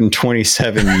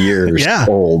 127 years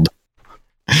old.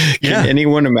 Can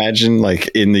anyone imagine, like,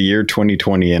 in the year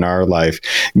 2020 in our life,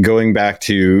 going back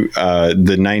to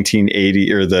the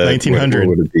 1980 or the 1900?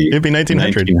 What would it be? It'd be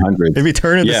 1900. 1900. It'd be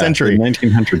turn of the century.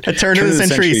 1900. A turn of the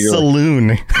century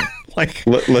saloon. Like,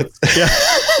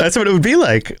 that's what it would be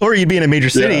like. Or you'd be in a major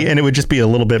city and it would just be a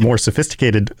little bit more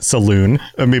sophisticated saloon.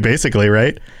 I mean, basically,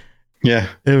 right? Yeah.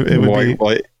 It would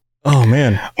be. Oh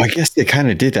man! I guess they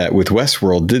kind of did that with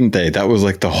Westworld, didn't they? That was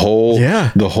like the whole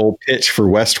pitch for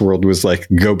Westworld was like,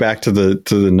 go back to the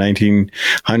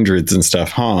 1900s and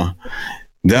stuff, huh?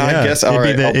 I guess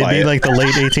it'd be like the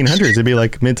late 1800s. It'd be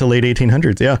like mid to late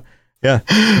 1800s. Yeah. Yeah,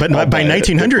 but by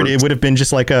 1900, it would have been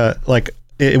just like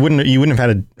you wouldn't have had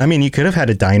a. I mean, you could have had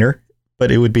a diner,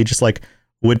 but it would be just like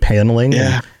wood paneling.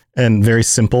 Yeah. And very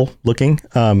simple looking.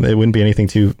 It wouldn't be anything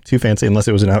too fancy unless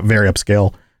it was a very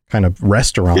upscale kind of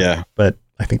restaurant. Yeah. But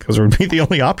I think those would be the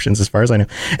only options as far as I know.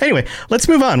 Anyway, let's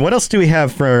move on. What else do we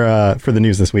have for the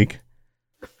news this week?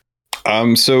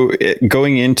 So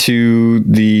going into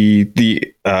the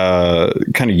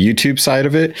kind of YouTube side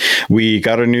of it, we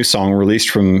got a new song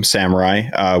released from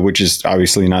Samurai, which is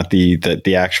obviously not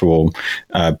the actual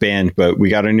band, but we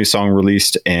got a new song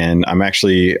released, and I'm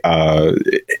actually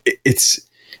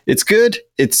it's good.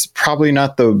 It's probably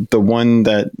not the one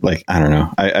that, like, I don't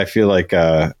know. I feel like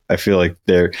they're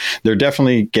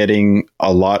definitely getting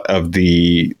a lot of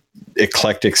the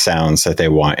eclectic sounds that they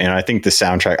want, and I think the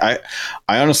soundtrack, I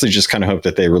honestly just kind of hope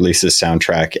that they release this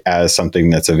soundtrack as something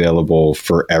that's available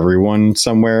for everyone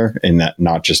somewhere, and that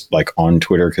not just like on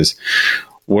Twitter, because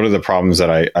one of the problems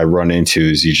that I run into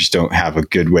is you just don't have a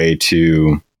good way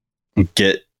to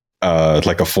get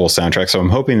like a full soundtrack. So I'm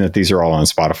hoping that these are all on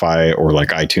Spotify or like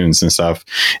iTunes and stuff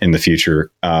in the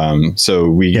future. So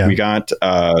we got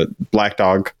Black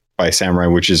Dog by Samurai,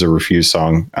 which is a Refused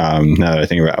song. Now that I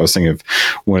think about it, I was thinking of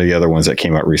one of the other ones that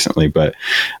came out recently, but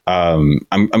I'm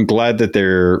glad that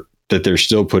they're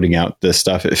still putting out this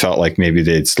stuff. It felt like maybe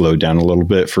they'd slowed down a little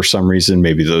bit for some reason.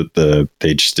 Maybe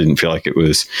they just didn't feel like it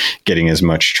was getting as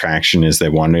much traction as they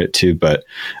wanted it to. But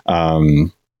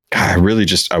God,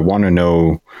 I want to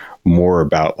know more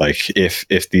about like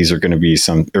if these are going to be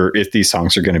or if these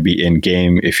songs are going to be in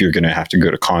game, if you're going to have to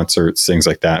go to concerts, things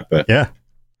like that. But yeah,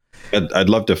 I'd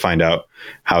love to find out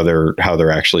how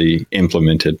they're actually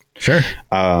implemented. Sure.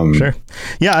 Sure.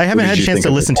 Yeah, I haven't had a chance to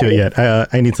listen to it yet.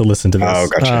 I need to listen to this. Oh,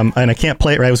 gotcha. And I can't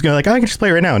play it right. I was going like, I can just play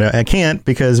it right now. No, I can't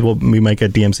because we might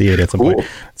get DMCA'd at some point.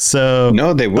 So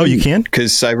no, they won't. Oh, you can?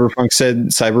 Because Cyberpunk,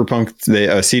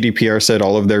 CDPR said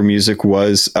all of their music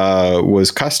was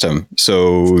custom.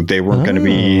 So they weren't going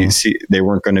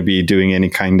to be doing any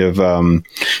kind of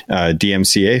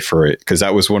DMCA for it, because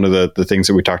that was one of the things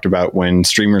that we talked about when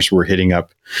streamers were hitting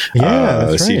up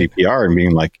CDPR and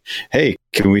being like, hey,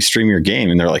 can we stream your game?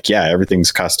 And they're like, yeah,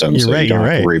 everything's custom. You don't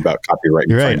have to worry about copyright.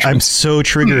 You're right. I'm so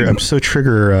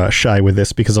trigger shy with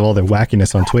this because of all the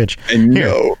wackiness on Twitch.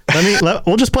 Here,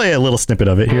 we'll just play a little snippet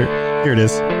of it. Here it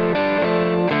is.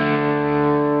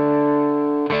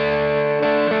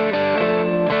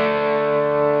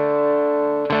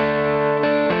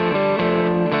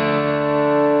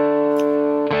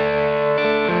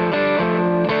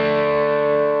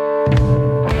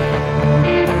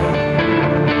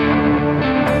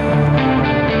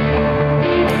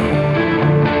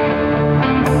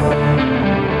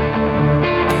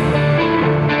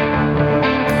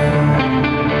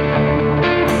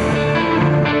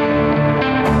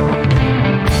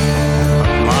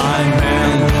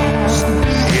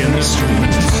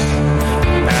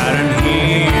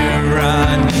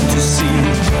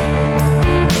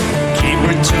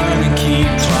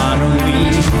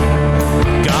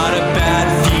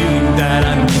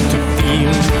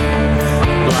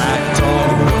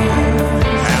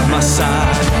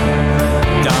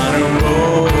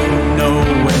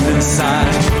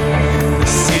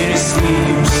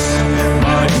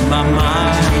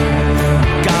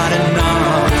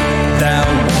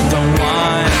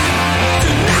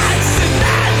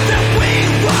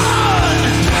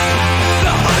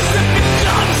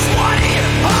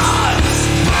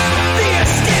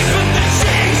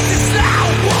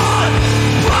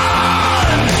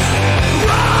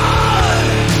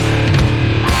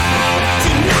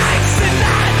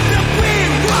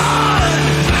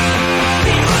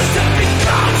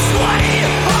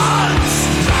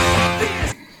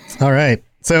 All right.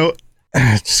 So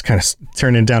just kind of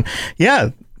turning down.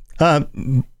 Yeah.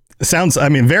 Sounds, I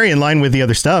mean, very in line with the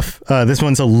other stuff. This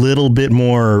one's a little bit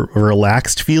more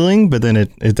relaxed feeling, but then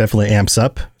it definitely amps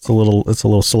up. It's a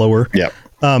little slower. Yeah.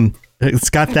 It's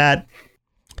got that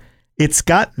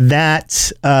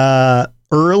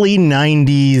early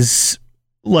 90s,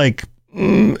 like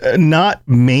not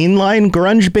mainline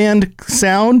grunge band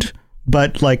sound,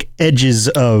 but like edges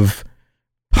of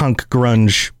punk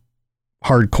grunge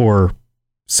hardcore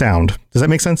sound. Does that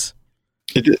make sense?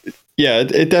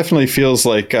 It definitely feels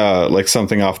like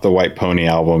something off the White Pony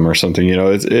album or something. You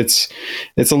know, it's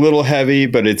a little heavy,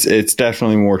 but it's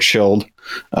definitely more chilled.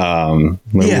 A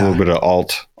little bit of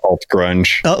alt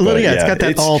grunge. It's got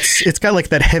that it's got like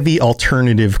that heavy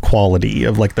alternative quality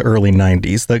of like the early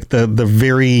 90s, the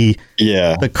very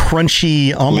the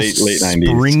crunchy, almost late 90s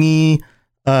springy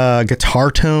guitar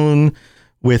tone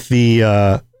with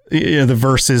the the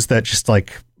verses that just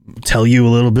like tell you a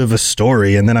little bit of a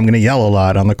story, and then I'm going to yell a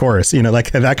lot on the chorus,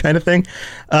 like that kind of thing.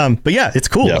 But yeah, it's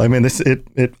cool. Yeah. I mean,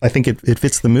 I think it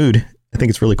fits the mood. I think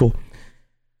it's really cool.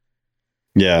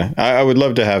 Yeah, I would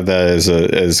love to have that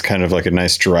as kind of like a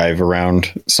nice drive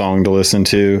around song to listen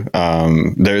to.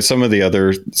 There's some of the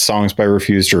other songs by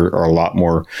Refused are a lot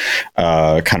more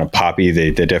kind of poppy.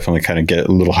 They definitely kind of get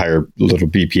a little higher, little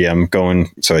BPM going.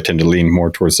 So I tend to lean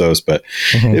more towards those. But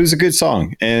it was a good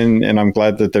song, and I'm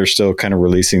glad that they're still kind of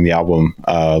releasing the album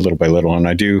little by little. And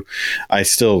I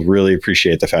still really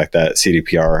appreciate the fact that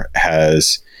CDPR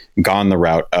has gone the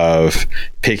route of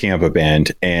picking up a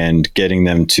band and getting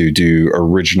them to do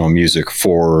original music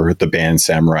for the band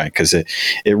Samurai, because it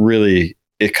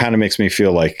kind of makes me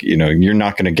feel like, you're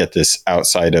not going to get this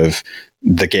outside of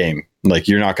the game. Like,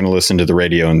 you're not going to listen to the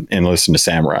radio and listen to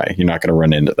Samurai. You're not going to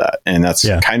run into that. And that's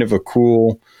kind of a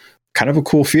cool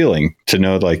feeling to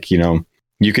know, like, you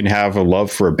can have a love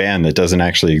for a band that doesn't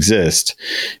actually exist,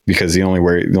 because the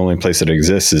only place that it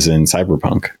exists is in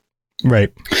Cyberpunk.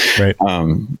 Right.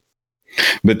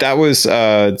 But that was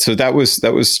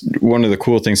one of the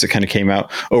cool things that kind of came out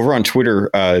over on Twitter.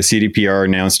 CDPR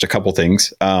announced a couple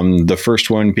things. The first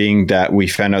one being that we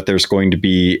found out there's going to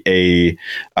be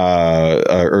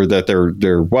or that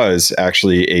there was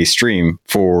actually a stream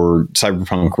for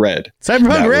Cyberpunk Red.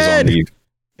 Cyberpunk Red.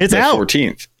 It's out.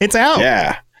 14th. It's out.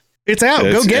 Yeah, it's out.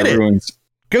 Go get it.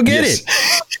 Go get it.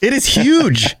 It is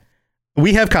huge.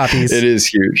 We have copies. It is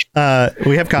huge.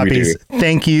 We have copies.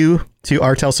 Thank you to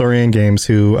Artel Sorian Games,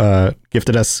 who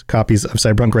gifted us copies of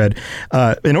Cyberpunk Red.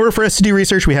 In order for us to do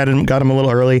research, we got them a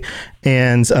little early,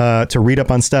 and to read up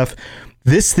on stuff.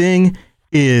 This thing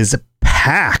is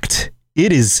packed.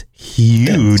 It is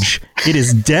huge. It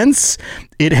is dense.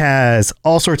 It has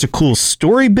all sorts of cool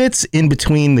story bits in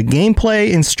between the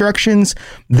gameplay instructions.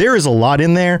 There is a lot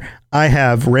in there. I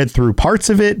have read through parts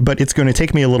of it, but it's going to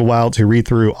take me a little while to read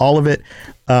through all of it.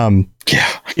 They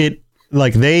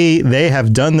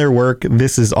have done their work.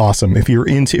 This is awesome. If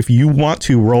you want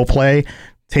to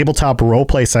tabletop role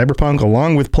play Cyberpunk,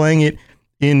 along with playing it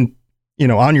in,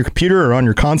 on your computer or on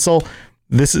your console,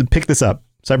 pick this up.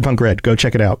 Cyberpunk Red. Go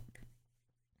check it out.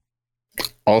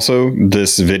 Also,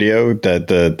 this video, that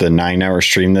the 9-hour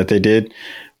stream that they did,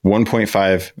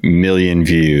 1.5 million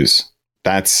views.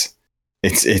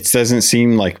 It doesn't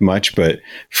seem like much, but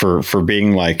for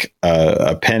being like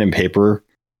a pen and paper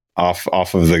off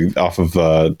of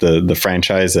the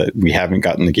franchise that we haven't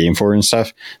gotten the game for and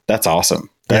stuff, that's awesome.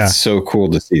 That's so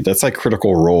cool to see. That's like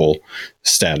Critical Role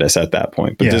status at that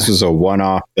point. But this was a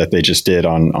one-off that they just did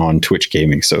on Twitch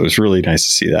Gaming, so it was really nice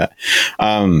to see that.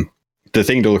 The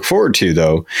thing to look forward to,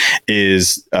 though,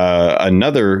 is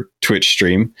another Twitch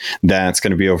stream that's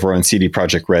going to be over on CD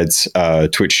Projekt Red's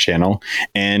Twitch channel.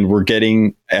 And we're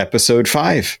getting episode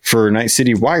 5 for Night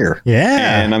City Wire.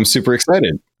 Yeah. And I'm super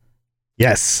excited.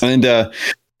 Yes. And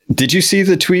did you see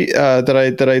the tweet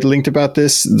that I linked about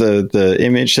this? The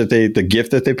image the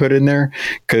GIF that they put in there?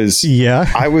 Because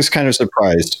I was kind of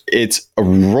surprised. It's a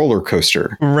roller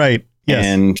coaster. Right. Yes.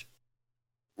 And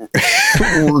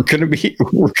we're gonna be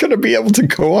able to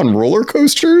go on roller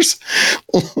coasters.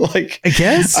 Like, I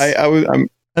guess I'm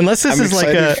unless this is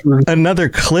like another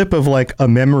clip of like a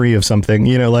memory of something,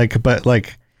 it looks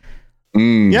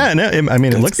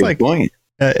like point.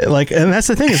 And that's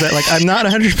the thing, is that like I'm not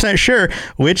 100% sure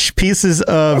which pieces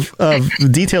of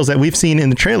details that we've seen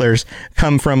in the trailers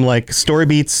come from like story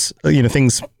beats,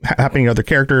 things happening to other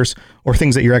characters, or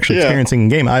things that you're actually experiencing in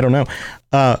game. I don't know.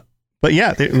 But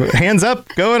yeah, hands up,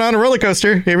 going on a roller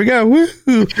coaster. Here we go.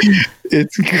 Woo-hoo.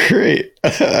 It's great.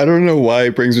 I don't know why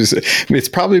it brings me. It's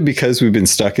probably because we've been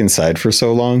stuck inside for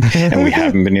so long and we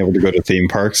haven't been able to go to theme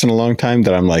parks in a long time,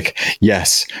 that I'm like,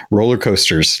 yes, roller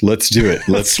coasters. Let's do it.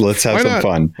 Let's have some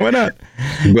fun. Why not?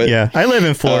 But yeah, I live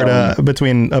in Florida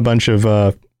between a bunch of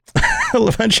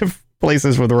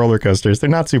places with roller coasters. They're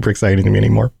not super exciting to me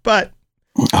anymore, but.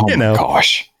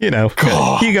 Gosh. You go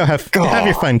have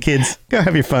your fun, kids. Go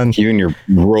have your fun. You and your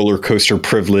roller coaster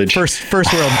privilege.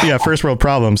 First world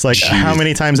problems. Like, how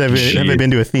many times have I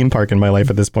been to a theme park in my life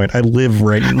at this point? I live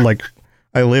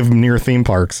near theme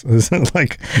parks.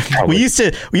 Like, we used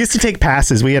to take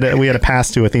passes. We had a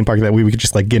pass to a theme park that we could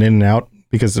just like get in and out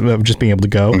because of just being able to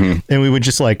go. Mm-hmm. And we would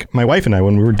just, like, my wife and I,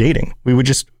 when we were dating, we would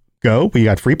just go. We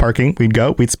got free parking.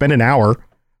 We'd spend an hour.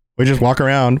 We'd just walk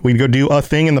around. We'd go do a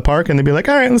thing in the park, and they'd be like,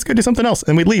 all right, let's go do something else.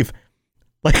 And we'd leave.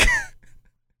 Like,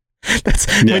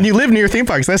 when you live near theme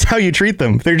parks, that's how you treat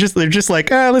them. They're just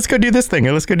like, let's go do this thing.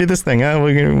 Or let's go do this thing.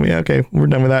 Okay, we're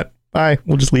done with that. bye.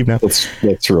 We'll just leave now.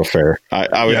 That's real fair.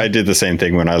 I did the same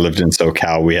thing when I lived in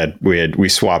SoCal. We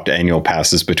swapped annual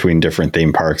passes between different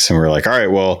theme parks, and we're like, all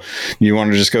right, well, you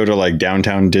want to just go to like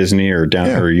downtown Disney or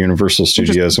or Universal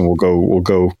Studios, and we'll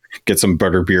go get some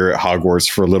butterbeer at Hogwarts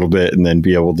for a little bit, and then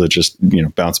be able to just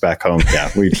bounce back home.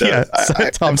 Yeah,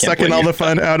 Tom sucking all the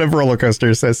fun out of roller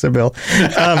coasters, says Sybil.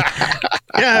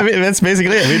 Yeah, I mean, that's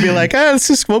basically it. We'd be like,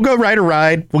 we'll go ride a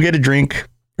ride, we'll get a drink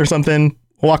or something,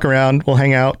 we'll walk around, we'll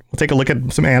hang out, we'll take a look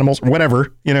at some animals or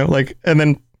whatever, and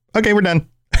then, okay, we're done.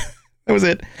 That was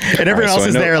it. And everyone else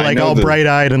is there like all bright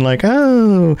eyed and like,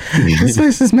 oh, this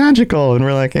place is magical. And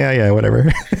we're like, yeah, whatever.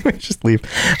 Just leave.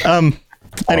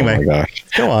 Anyway, oh my gosh.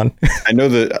 Go on. I know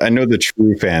the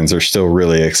true fans are still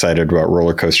really excited about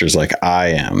roller coasters like I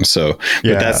am. So,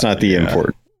 but that's not the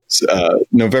important.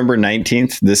 November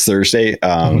 19th, this Thursday,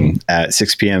 at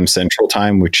 6 p.m. Central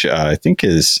Time, which I think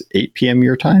is 8 p.m.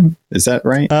 your time. Is that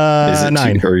right? Is it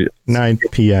 9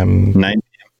 p.m. 9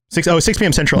 6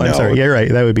 p.m. Central. No. I'm sorry. Yeah, you're right.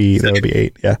 That would be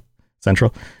 8. Yeah,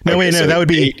 Central. No, wait, no, so that would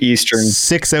be 8 Eastern.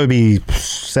 6. That would be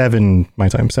 7 my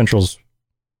time. Central's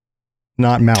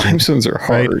not Mountain. Time zones are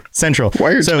hard. Right? Central.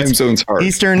 Why are time zones hard?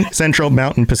 Eastern, Central,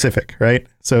 Mountain, Pacific. Right.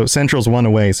 So Central's 1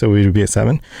 away. So we would be at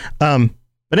 7.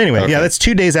 But anyway, yeah, that's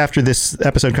 2 days after this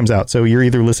episode comes out. So you're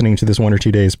either listening to this 1 or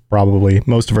 2 days, probably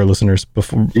most of our listeners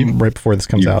right before this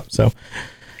comes out. So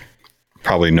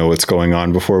probably know what's going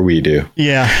on before we do.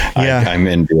 Yeah. I'm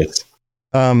envious.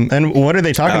 And what are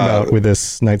they talking about with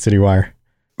this Night City Wire?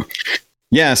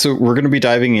 Yeah, so we're going to be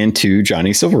diving into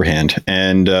Johnny Silverhand,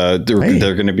 and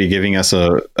they're going to be giving us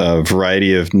a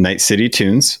variety of Night City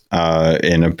tunes,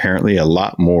 and apparently a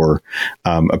lot more.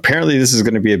 Apparently, this is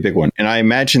going to be a big one, and I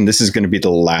imagine this is going to be the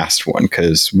last one,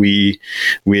 because we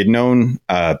had known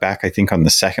back, I think, on the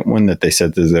second one that they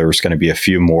said that there was going to be a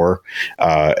few more,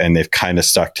 and they've kind of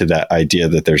stuck to that idea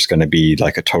that there's going to be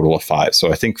like a total of 5.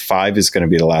 So I think 5 is going to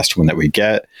be the last one that we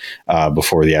get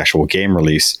before the actual game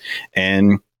release,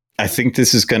 and I think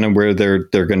this is going to where they're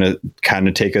going to kind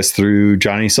of take us through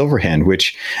Johnny Silverhand,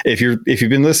 which if you've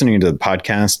been listening to the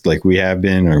podcast like we have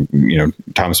been, or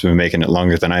Tom's been making it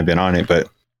longer than I've been on it, but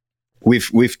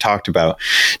we've talked about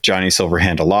Johnny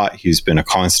Silverhand a lot. He's been a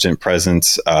constant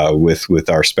presence with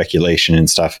our speculation and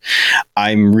stuff.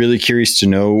 I'm really curious to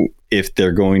know if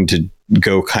they're going to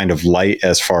go kind of light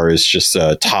as far as just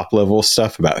top level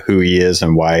stuff about who he is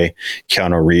and why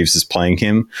Keanu Reeves is playing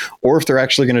him, or if they're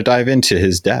actually going to dive into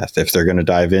his death, if they're going to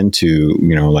dive into,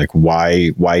 like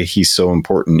why he's so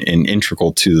important and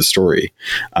integral to the story.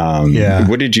 How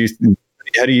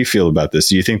do you feel about this?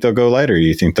 Do you think they'll go light, or do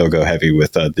you think they'll go heavy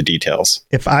with the details?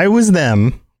 If I was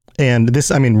them, and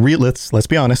this, I mean, let's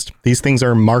be honest, these things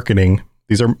are marketing.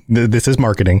 This is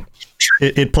marketing.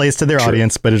 It plays to their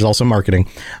audience, but it's also marketing.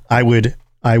 I would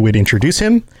introduce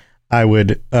him. I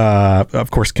would,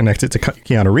 of course, connect it to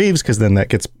Keanu Reeves, because then that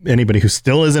gets anybody who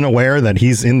still isn't aware that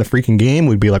he's in the freaking game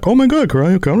would be like, oh my God,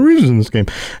 Keanu Reeves is in this game.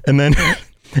 And then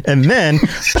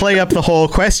play up the whole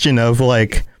question of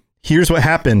like, here's what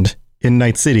happened in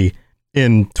Night City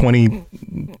in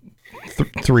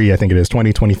 2023, I think it is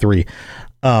 2023.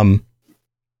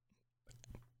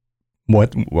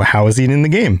 How is he in the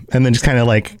game? And then just kind of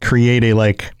like create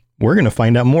we're going to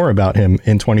find out more about him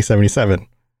in 2077.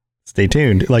 Stay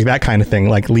tuned. Like that kind of thing,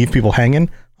 like leave people hanging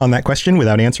on that question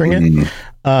without answering it.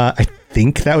 I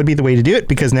think that would be the way to do it,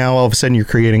 because now all of a sudden you're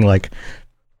creating like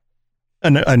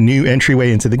a new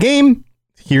entryway into the game.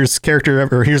 Here's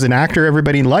an actor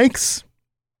everybody likes.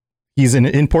 He's an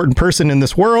important person in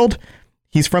this world.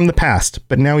 He's from the past,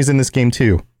 but now he's in this game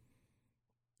too.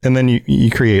 And then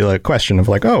you create a question of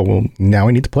like, oh, well, now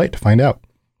I need to play it to find out.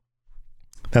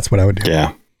 That's what I would do.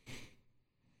 Yeah.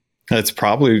 That's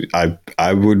probably,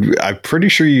 I'm pretty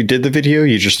sure you did the video.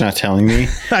 You're just not telling me.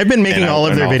 I've been making all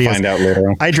of their videos. I'll find out later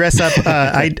on. I dress up.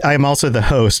 I'm also the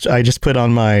host. I just put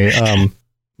on my,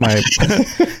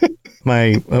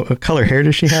 what color hair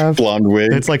does she have? Blonde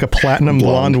wig. It's like a platinum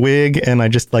blonde wig. And I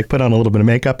just like put on a little bit of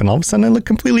makeup, and all of a sudden I look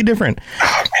completely different.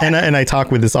 Oh, and I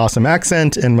talk with this awesome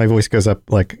accent, and my voice goes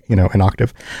up like, an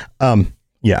octave.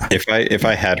 Yeah. If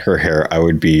I had her hair, I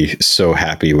would be so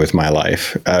happy with my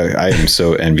life. I am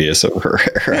so envious of her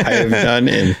hair. I have none,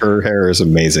 and her hair is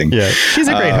amazing. Yeah, she's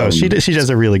a great host. She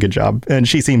does a really good job, and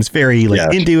she seems very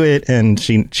into it, and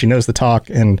she knows the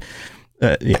talk, and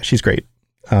she's great.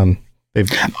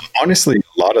 Honestly,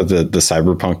 a lot of the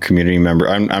Cyberpunk community member,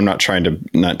 I'm not trying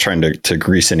to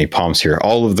grease any palms here.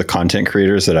 All of the content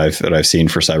creators that I've seen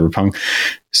for Cyberpunk,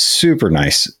 super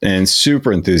nice and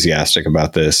super enthusiastic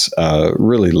about this.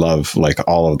 Really love like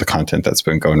all of the content that's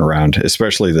been going around,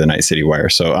 especially the Night City Wire.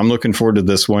 So I'm looking forward to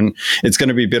this one. It's going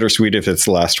to be bittersweet if it's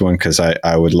the last one, because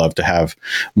I would love to have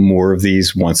more of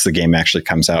these once the game actually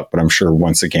comes out. But I'm sure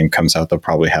once the game comes out, they'll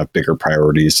probably have bigger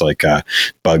priorities like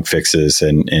bug fixes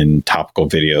and topical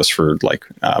videos for like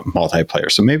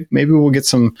multiplayer. So maybe we'll get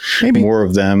some more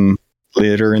of them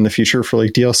later in the future for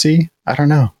like DLC. I don't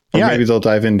know. Or maybe they'll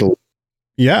dive into.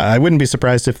 Yeah, I wouldn't be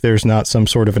surprised if there's not some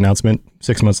sort of announcement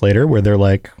 6 months later where they're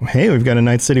like, hey, we've got a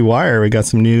Night City Wire. We got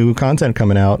some new content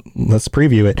coming out. Let's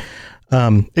preview it.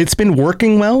 It's been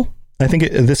working well. I think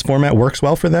this format works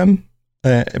well for them.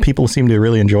 People seem to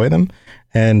really enjoy them,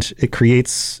 and it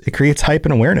creates hype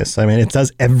and awareness. I mean, it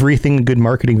does everything a good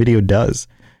marketing video does.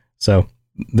 So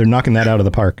they're knocking that out of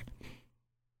the park.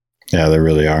 Yeah, they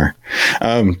really are.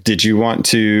 Did you want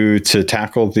to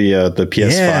tackle the PS5?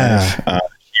 Yeah.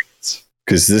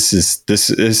 Because this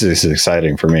is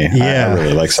exciting for me. Yeah, I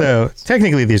really like. So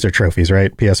technically, these are trophies,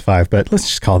 right? PS5, but let's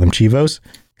just call them Chivos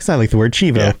because I like the word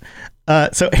Chivo. Yeah.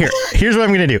 So here's what I'm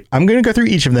going to do. I'm going to go through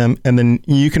each of them, and then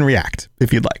you can react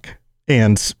if you'd like.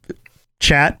 And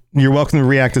chat, you're welcome to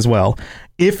react as well.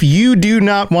 If you do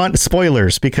not want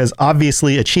spoilers, because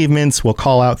obviously achievements will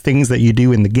call out things that you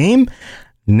do in the game,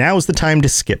 now's the time to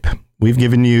skip. We've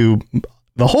given you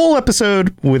the whole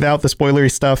episode without the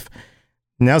spoilery stuff.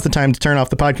 Now's the time to turn off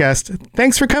the podcast.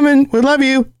 Thanks for coming. We love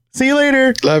you. See you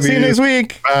later. See you next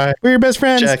week. Bye. We're your best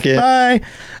friends. Check it. Bye.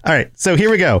 All right. So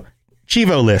here we go.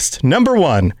 Chivo list. Number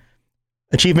 1,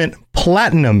 achievement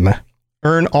Platinum.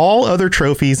 Earn all other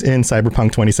trophies in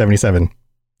Cyberpunk 2077.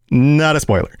 Not a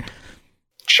spoiler.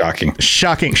 Shocking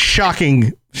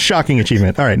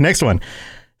achievement. All right. Next one.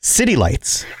 City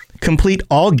Lights. Complete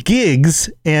all gigs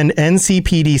and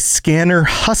NCPD scanner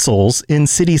hustles in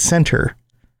city center.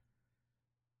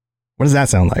 What does that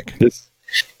sound like? This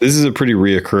is a pretty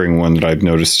reoccurring one that I've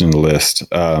noticed in the list.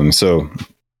 So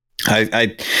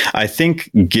I think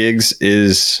gigs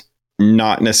is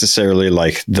not necessarily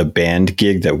like the band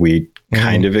gig that we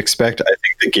kind of expect. I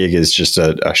think the gig is just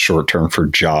a short term for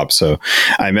job. So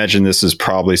I imagine this is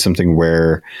probably something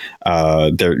where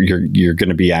you're going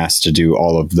to be asked to do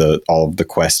all of the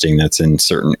questing that's in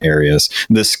certain areas.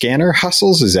 The scanner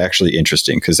hustles is actually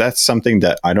interesting because that's something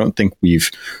that I don't think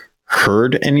we've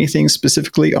heard anything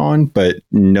specifically on, but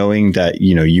knowing that,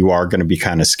 you know, you are going to be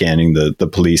kind of scanning the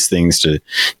police things to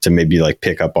maybe like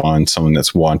pick up on someone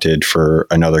that's wanted for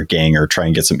another gang or try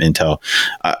and get some intel.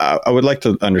 I would like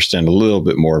to understand a little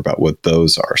bit more about what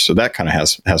those are. So that kind of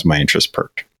has my interest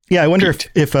perked. Yeah. I wonder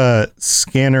if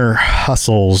scanner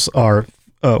hustles are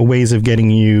ways of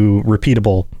getting you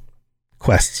repeatable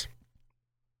quests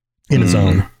in its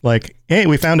own. Like, hey,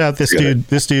 we found out this dude,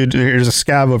 there's a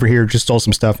scav over here, just stole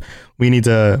some stuff. We need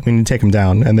to take him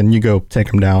down. And then you go take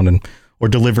him down or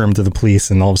deliver him to the police.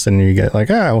 And all of a sudden you get like,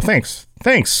 well, thanks,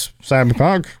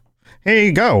 Cyberpunk. Here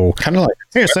you go. Kind of like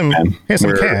here's some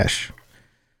cash.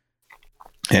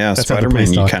 Yeah. That's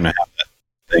Spider-Man, you kind of have that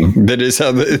thing. That is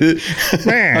how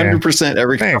 100%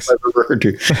 every cop I've ever heard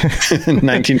to.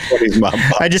 1920s mob.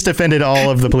 I just offended all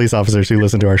of the police officers who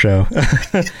listen to our show.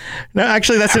 No,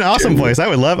 actually, that's an awesome voice. I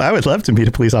would love to meet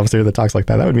a police officer that talks like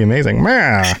that. That would be amazing.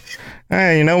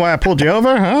 Hey, you know why I pulled you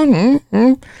over? Huh?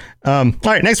 All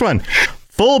right, next one.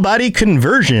 Full body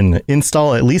conversion.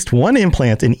 Install at least one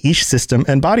implant in each system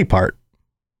and body part.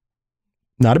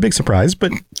 Not a big surprise,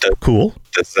 but cool.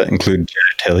 Does that include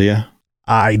genitalia?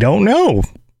 I don't know.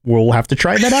 We'll have to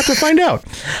try that out to find out.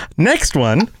 Next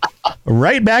one,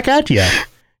 right back at you.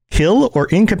 Kill or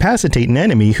incapacitate an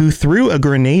enemy who threw a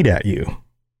grenade at you.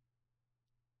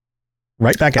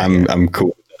 Right back at you. I'm cool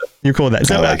with that. You're cool with that.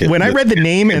 So I like when I read the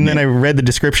name and then I read the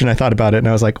description, I thought about it and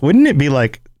I was like, wouldn't it be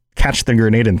like catch the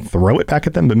grenade and throw it back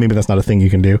at them? But maybe that's not a thing you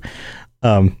can do.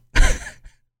 But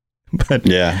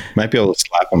yeah, might be able to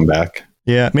slap them back.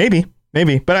 Yeah, maybe.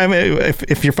 But I mean,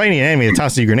 if you're fighting an enemy that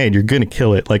tosses you a grenade, you're going to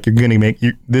kill it. Like, you're going to make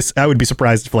this. I would be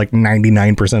surprised if like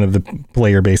 99% of the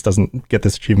player base doesn't get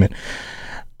this achievement.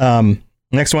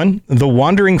 Next one, The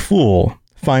Wandering Fool.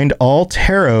 Find all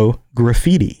tarot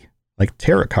graffiti, like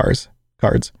tarot cards.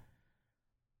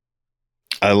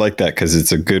 I like that because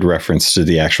it's a good reference to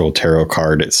the actual tarot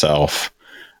card itself.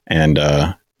 And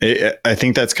I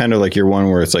think that's kind of like your one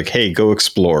where it's like, hey, go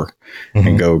explore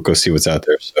and go see what's out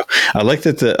there. So I like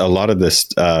that a lot of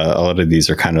these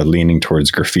are kind of leaning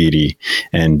towards graffiti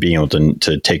and being able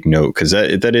to take note, because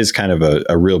that is kind of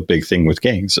a real big thing with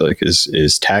gangs, like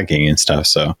is tagging and stuff.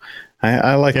 So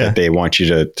I like that they want you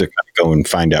to kind of go and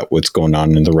find out what's going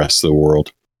on in the rest of the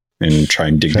world and try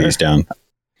and dig these down.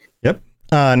 Yep.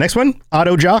 Next one,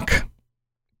 Auto Jock.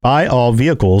 Buy all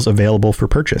vehicles available for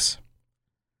purchase.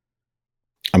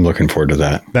 I'm looking forward to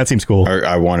that. That seems cool.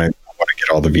 I want to get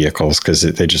all the vehicles because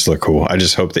they just look cool. I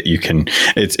just hope that you can.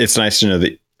 It's nice to know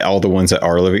that all the ones that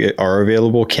are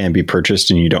available can be purchased,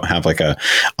 and you don't have like a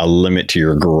limit to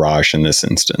your garage in this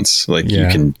instance. Like you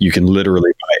can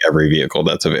literally buy every vehicle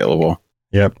that's available.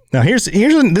 Yep. Now here's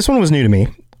this one was new to me.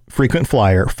 Frequent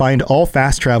flyer. Find all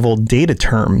fast travel data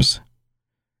terms.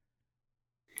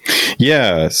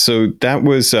 Yeah. So that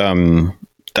was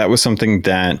something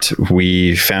that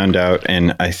we found out,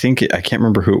 and I can't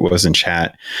remember who it was in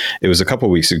chat. It was a couple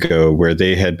of weeks ago where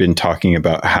they had been talking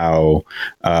about how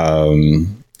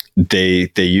they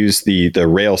use the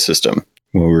rail system.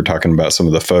 When we were talking about some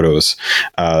of the photos,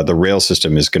 the rail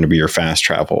system is going to be your fast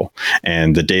travel,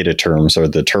 and the data terms are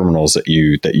the terminals that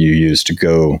you use to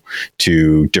go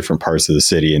to different parts of the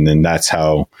city, and then that's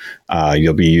how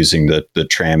you'll be using the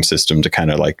tram system to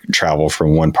kind of like travel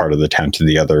from one part of the town to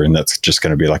the other, and that's just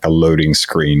going to be like a loading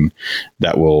screen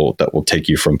that will take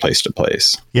you from place to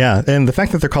place. Yeah, and the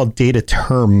fact that they're called data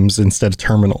terms instead of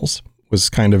terminals was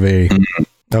kind of I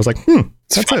was like,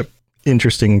 that's an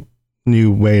interesting new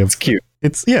way of. It's cute.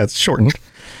 It's shortened.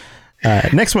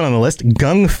 Next one on the list,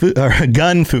 gun fu,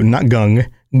 not gung.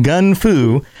 Gun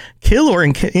fu. Kill or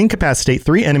incapacitate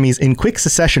 3 enemies in quick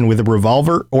succession with a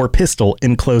revolver or pistol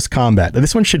in close combat.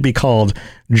 This one should be called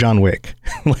John Wick.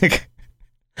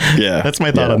 That's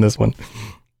my thought on this one.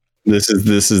 This is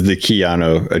the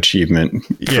Keanu achievement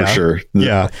for sure.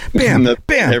 Bam,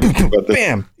 bam,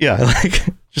 bam. Yeah, like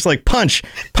just like punch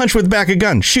with the back of a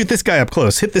gun, shoot this guy up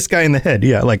close, hit this guy in the head.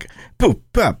 Yeah, like boom,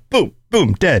 boom, boom,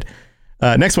 boom, dead.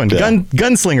 Next one,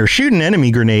 gunslinger, shoot an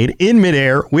enemy grenade in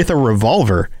midair with a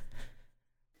revolver.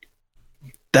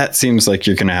 That seems like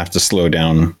you're gonna have to slow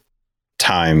down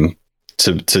time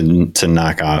to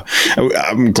knock off.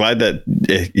 I'm glad that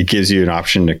it gives you an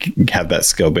option to have that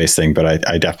skill based thing, but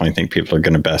I definitely think people are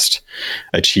going to best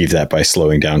achieve that by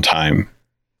slowing down time.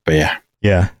 But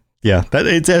yeah. That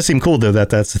it does seem cool though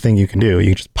that's the thing you can do. You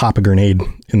can just pop a grenade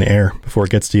in the air before it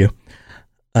gets to you.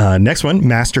 Next one,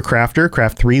 Master Crafter,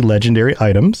 craft 3 legendary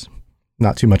items.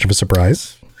 Not too much of a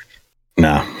surprise.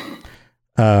 No.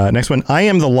 Next one, I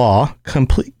Am the Law,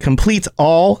 completes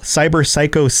all Cyber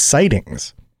Psycho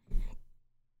sightings.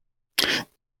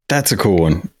 That's a cool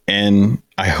one. And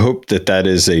I hope that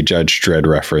is a Judge Dredd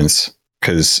reference,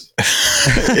 because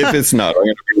if it's not, I'm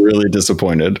going to be really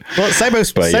disappointed. Well, Cyber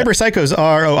Psychos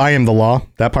are, I Am the Law,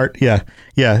 that part. Yeah.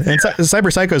 And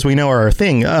Cyber Psychos we know are a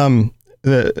thing. I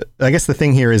guess the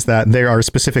thing here is that there are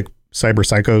specific Cyber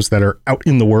Psychos that are out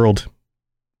in the world,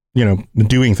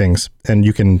 doing things, and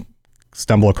you can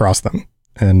stumble across them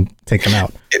and take them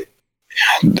out.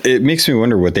 It makes me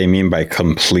wonder what they mean by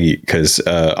complete, because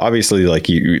obviously,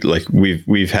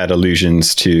 we've had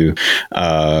allusions to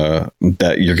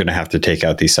that you're going to have to take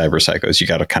out these cyber psychos. You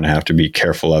got to kind of have to be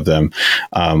careful of them.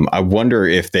 I wonder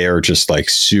if they are just like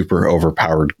super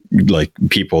overpowered, like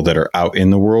people that are out in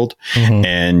the world,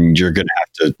 and you're going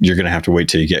to have to wait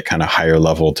till you get kind of higher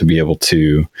level to be able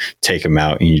to take them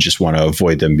out, and you just want to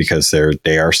avoid them because they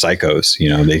are psychos.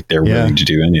 They're willing to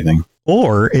do anything.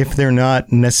 Or if they're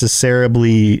not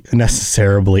necessarily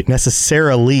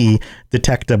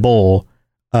detectable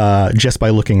just by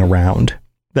looking around,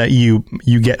 that you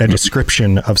get a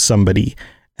description of somebody,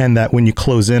 and that when you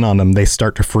close in on them, they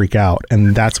start to freak out.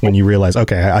 And that's when you realize,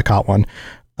 okay, I caught one.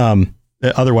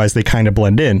 Otherwise, they kind of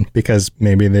blend in because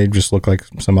maybe they just look like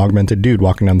some augmented dude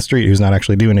walking down the street who's not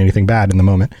actually doing anything bad in the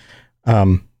moment.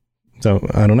 So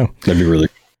I don't know. That'd be really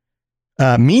cool.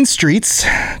 Mean Streets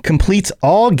completes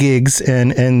all gigs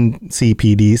and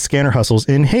NCPD scanner hustles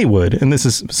in Haywood. And this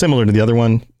is similar to the other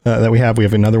one that we have. We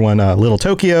have another one, Little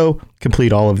Tokyo,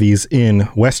 complete all of these in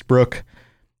Westbrook.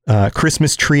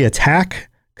 Christmas Tree Attack,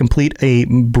 complete a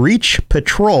breach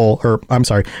protocol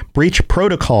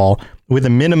with a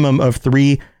minimum of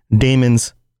 3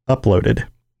 daemons uploaded.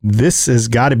 This has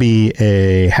got to be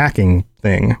a hacking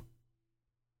thing,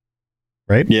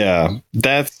 right? Yeah,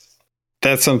 that's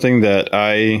something that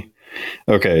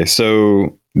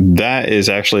so that is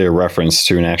actually a reference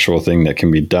to an actual thing that can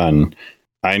be done.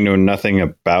 I know nothing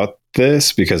about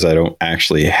this because I don't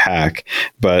actually hack,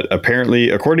 but apparently,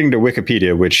 according to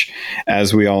Wikipedia, which,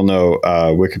 as we all know,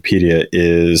 Wikipedia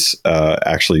is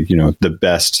actually, the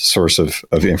best source of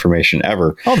information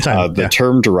ever. All the time. The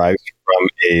term derives from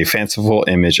a fanciful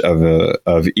image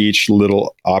of each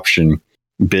little option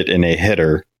bit in a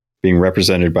header being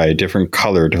represented by a different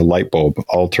colored light bulb,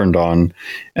 all turned on,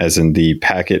 as in the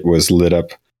packet was lit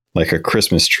up like a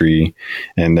Christmas tree,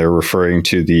 and they're referring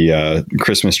to the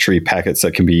Christmas tree packets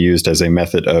that can be used as a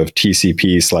method of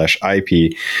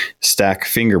TCP/IP stack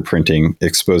fingerprinting,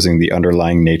 exposing the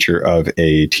underlying nature of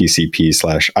a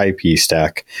TCP/IP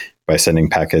stack by sending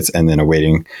packets and then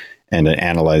awaiting and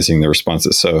analyzing the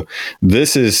responses. So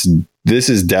this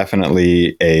is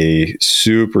definitely a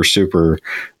super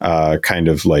kind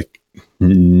of like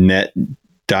net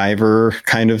diver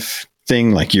kind of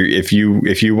thing. Like if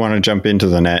you want to jump into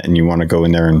the net and you want to go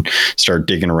in there and start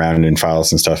digging around in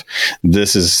files and stuff,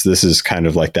 this is kind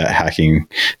of like that hacking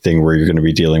thing where you're going to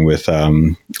be dealing with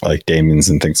like daemons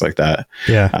and things like that.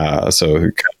 Yeah. So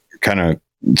kind of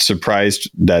surprised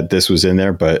that this was in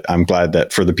there, but I'm glad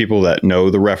that for the people that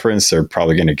know the reference, they're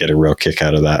probably going to get a real kick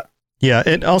out of that. Yeah.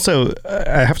 It also,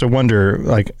 I have to wonder,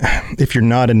 like, if you're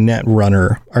not a net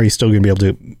runner, are you still going to be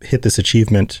able to hit this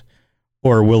achievement,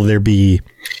 or will there be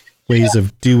ways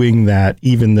of doing that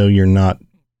even though you're not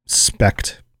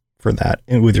spec'd for that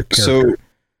with your character? So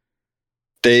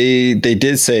they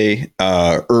did say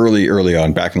early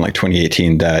on, back in like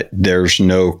 2018, that there's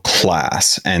no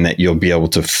class and that you'll be able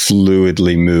to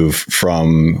fluidly move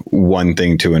from one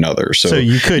thing to another. So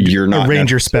you could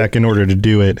arrange your spec in order to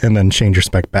do it and then change your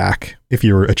spec back if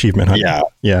you were achievement hunting.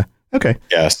 Yeah. Okay.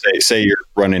 Yeah. Say you're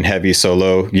running heavy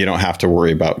solo. You don't have to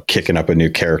worry about kicking up a new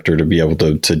character to be able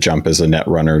to jump as a net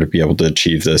runner to be able to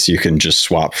achieve this. You can just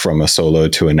swap from a solo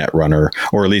to a net runner,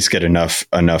 or at least get enough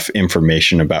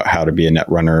information about how to be a net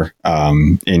runner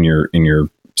in your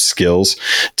skills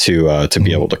to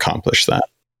be able to accomplish that.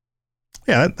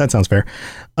 Yeah, that sounds fair.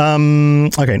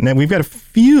 Okay, now we've got a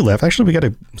few left. Actually, we got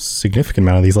a significant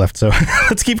amount of these left, so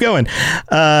let's keep going.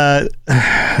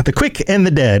 The quick and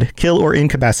the dead kill or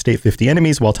incapacitate 50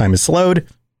 enemies while time is slowed.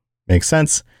 Makes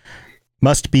sense.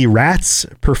 Must be rats.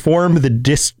 Perform the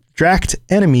distract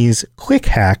enemies quick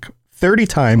hack 30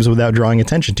 times without drawing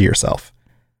attention to yourself.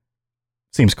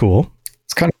 Seems cool.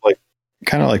 It's kind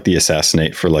of like the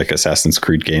assassinate for like Assassin's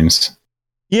Creed games.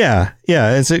 Yeah,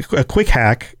 it's a quick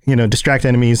hack, distract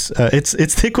enemies. It's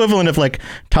the equivalent of like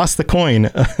toss the coin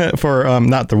for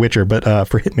not The Witcher, but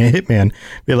for Hitman.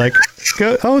 Be like,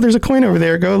 go, oh, there's a coin over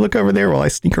there. Go look over there while I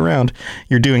sneak around.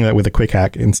 You're doing that with a quick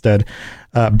hack instead.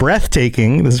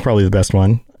 Breathtaking. This is probably the best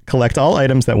one. Collect all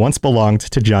items that once belonged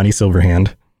to Johnny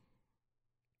Silverhand.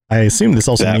 I assume this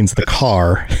also means the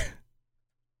car.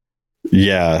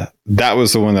 Yeah, that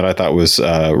was the one that I thought was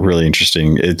really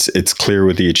interesting. It's clear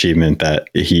with the achievement that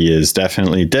he is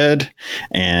definitely dead,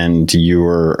 and you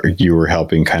were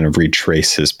helping kind of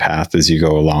retrace his path as you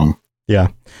go along. Yeah.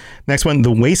 Next one,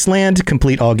 the Wasteland.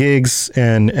 Complete all gigs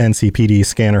and NCPD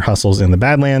scanner hustles in the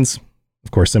Badlands.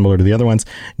 Of course, similar to the other ones.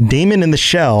 Daemon in the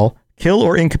Shell. Kill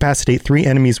or incapacitate 3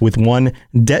 enemies with 1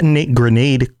 detonate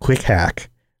grenade quick hack.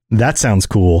 That sounds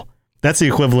cool. That's the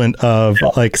equivalent of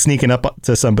like sneaking up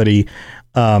to somebody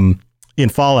in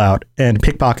Fallout and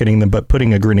pickpocketing them, but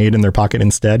putting a grenade in their pocket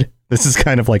instead. This is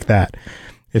kind of like that.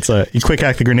 It's you quick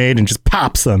hack the grenade and just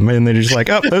pops them. And they're just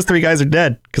like, oh, those 3 guys are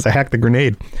dead because I hacked the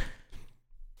grenade.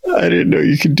 I didn't know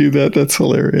you could do that. That's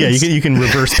hilarious. Yeah, you can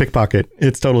reverse pickpocket.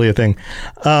 It's totally a thing.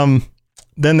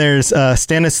 Then there's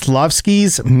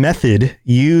Stanislavski's method.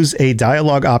 Use a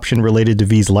dialogue option related to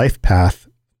V's life path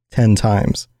 10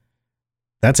 times.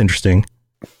 That's interesting.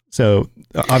 So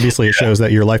obviously it shows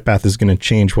that your life path is going to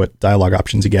change what dialogue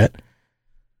options you get.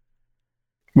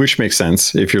 Which makes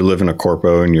sense. If you're living a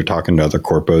corpo and you're talking to other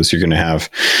corpos, you're going to have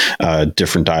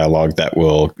different dialogue that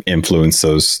will influence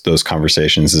those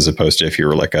conversations, as opposed to if you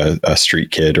were like a street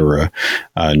kid or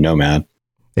a nomad.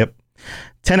 Yep.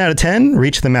 10 out of 10.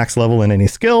 Reach the max level in any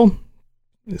skill.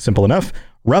 Simple enough.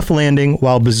 Rough landing.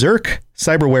 While Berserk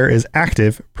cyberware is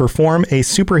active, perform a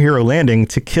superhero landing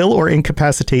to kill or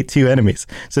incapacitate 2 enemies.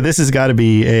 So this has got to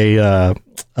be a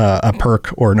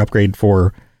perk or an upgrade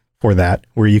for that,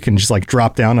 where you can just like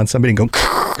drop down on somebody and go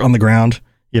on the ground,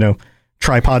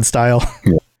 tripod style.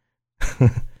 Yeah.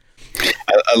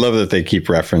 I love that they keep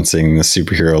referencing the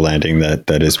superhero landing that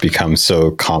has become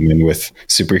so common with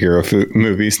superhero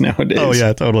movies nowadays. Oh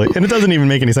yeah, totally. And it doesn't even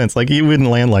make any sense. Like you wouldn't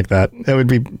land like that. That would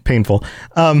be painful.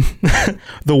 The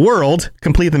World,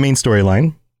 complete the main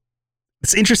storyline.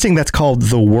 It's interesting that's called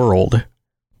The World.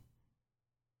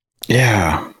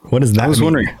 Yeah. What does that mean?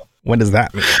 Wondering. What does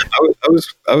that mean?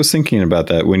 I was thinking about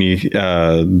that when you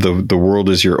the world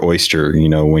is your oyster.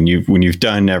 When you've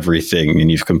done everything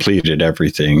and you've completed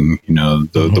everything,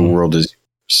 the world is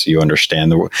yours. You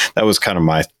understand that was kind of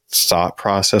my thought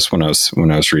process when I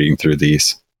was reading through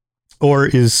these. Or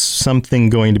is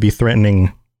something going to be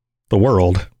threatening the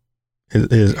world?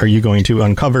 Are you going to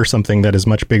uncover something that is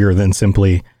much bigger than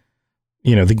simply,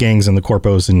 the gangs and the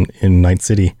corpos in Night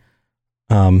City?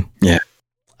 Yeah.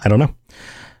 I don't know.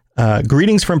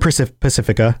 Greetings from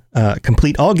Pacifica.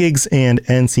 Complete all gigs and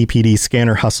NCPD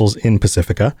scanner hustles in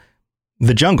Pacifica.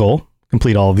 The Jungle.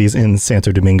 Complete all of these in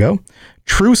Santo Domingo.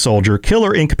 True Soldier. Kill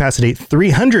or incapacitate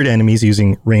 300 enemies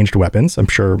using ranged weapons. I'm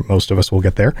sure most of us will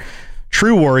get there.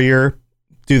 True Warrior.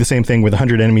 Do the same thing with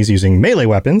 100 enemies using melee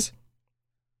weapons.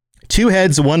 2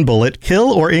 heads, 1 bullet.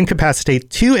 Kill or incapacitate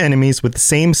 2 enemies with the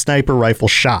same sniper rifle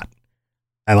shot.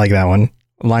 I like that one.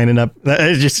 Lining up.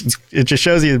 It just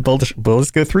shows you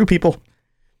bullets go through people.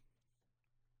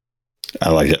 I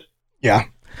like it. Yeah.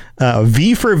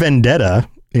 V for Vendetta.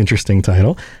 Interesting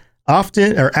title.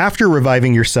 Often or after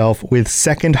reviving yourself with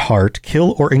Second Heart,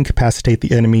 kill or incapacitate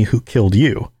the enemy who killed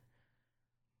you.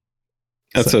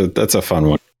 That's a fun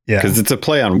one. Yeah. Because it's a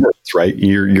play on words, right?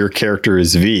 Your character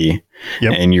is V,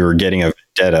 yep. And you're getting a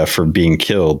vendetta for being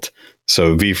killed.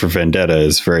 So V for Vendetta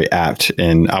is very apt.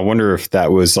 And I wonder if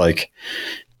that was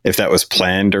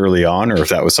planned early on, or if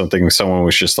that was something someone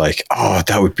was just like, oh,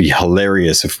 that would be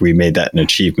hilarious if we made that an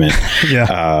achievement.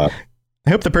 Yeah. I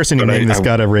hope the person who named this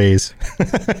got a raise.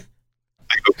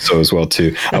 I hope so as well,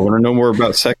 too. I want to know more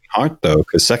about Second Heart, though,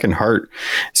 because Second Heart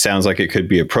sounds like it could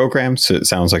be a program. So it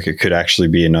sounds like it could actually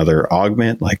be another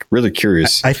augment. Like, really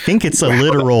curious. I think it's a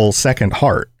literal Second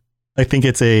Heart. I think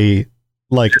it's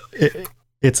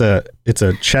it's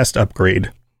a chest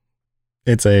upgrade.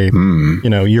 It's a,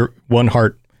 your one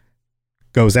heart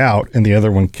goes out and the other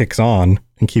one kicks on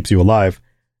and keeps you alive.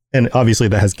 And obviously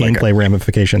that has gameplay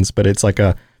ramifications, but it's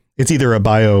it's either a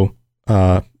bio,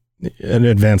 an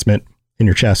advancement in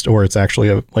your chest, or it's actually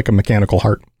a mechanical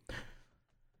heart.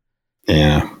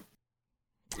 Yeah.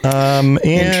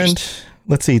 And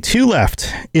let's see, 2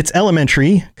 left. It's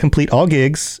Elementary, complete all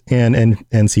gigs and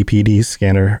NCPD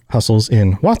scanner hustles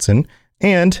in Watson,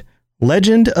 and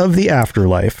Legend of the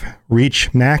Afterlife,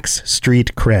 reach max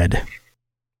street cred.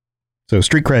 So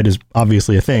street cred is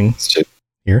obviously a thing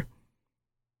here.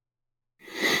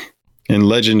 And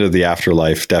Legend of the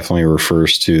Afterlife definitely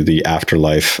refers to the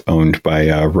afterlife owned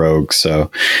by Rogue.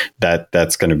 So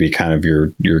that's going to be kind of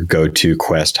your go-to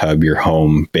quest hub, your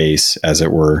home base, as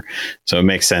it were. So it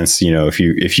makes sense, if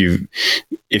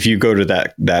you go to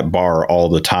that bar all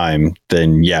the time,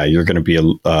 then yeah, you're going to be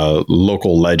a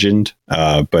local legend.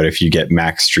 But if you get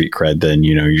max street cred, then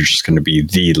you're just going to be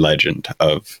the legend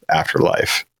of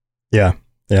Afterlife. Yeah.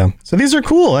 Yeah. So these are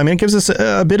cool. I mean, it gives us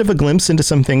a bit of a glimpse into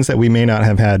some things that we may not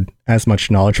have had as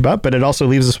much knowledge about, but it also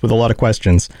leaves us with a lot of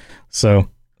questions. So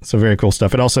very cool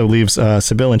stuff. It also leaves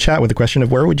Sibyl in chat with the question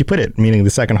of where would you put it? Meaning the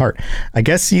second heart. I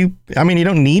guess you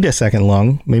don't need a second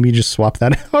lung. Maybe you just swap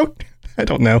that out. I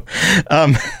don't know.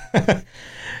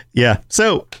 Yeah.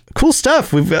 So cool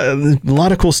stuff. We've got a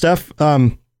lot of cool stuff.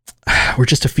 We're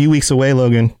just a few weeks away,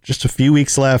 Logan, just a few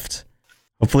weeks left.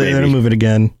 Hopefully they're going to move it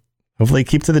again. Hopefully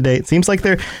keep to the date. Seems like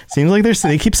they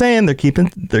keep saying they're keeping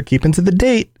to the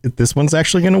date. If this one's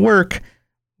actually going to work,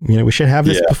 we should have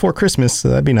this before Christmas. So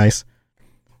that'd be nice.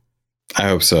 I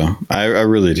hope so. I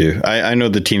really do. I know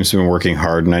the team's been working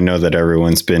hard, and I know that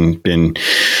everyone's been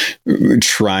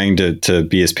trying to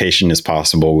be as patient as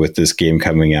possible with this game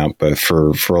coming out. But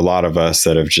for a lot of us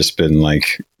that have just been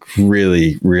like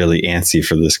really, really antsy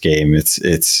for this game,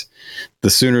 it's the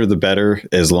sooner the better,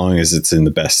 as long as it's in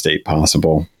the best state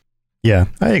possible. Yeah,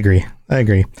 I agree.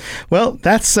 Well,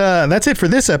 that's it for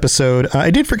this episode.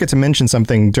 I did forget to mention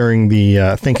something during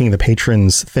the thanking the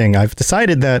patrons thing. I've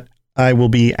decided that I will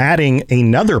be adding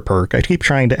another perk. I keep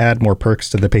trying to add more perks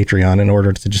to the Patreon in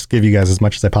order to just give you guys as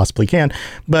much as I possibly can.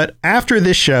 But after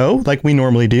this show, like we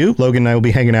normally do, Logan and I will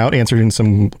be hanging out, answering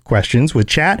some questions with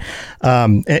chat,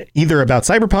 either about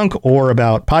Cyberpunk or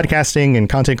about podcasting and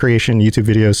content creation, YouTube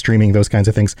videos, streaming, those kinds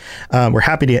of things. We're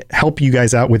happy to help you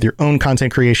guys out with your own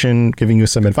content creation, giving you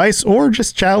some advice, or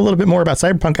just chat a little bit more about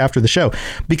Cyberpunk after the show.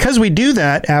 Because we do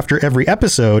that after every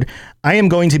episode, I am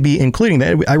going to be including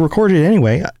that. I recorded it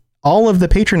anyway. All of the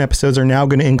patron episodes are now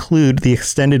going to include the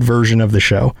extended version of the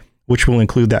show, which will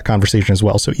include that conversation as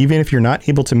well. So even if you're not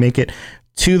able to make it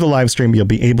to the live stream, you'll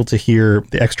be able to hear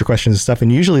the extra questions and stuff.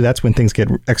 And usually that's when things get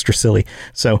extra silly.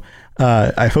 So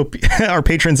I hope our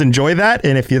patrons enjoy that.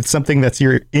 And if it's something that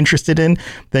you're interested in,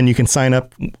 then you can sign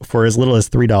up for as little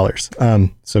as $3.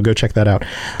 So go check that out.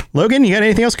 Logan, you got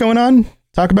anything else going on?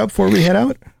 Talk about before we head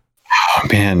out? Oh,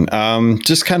 man,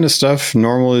 just kind of stuff.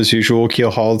 Normal as usual. Keel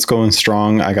Hall's going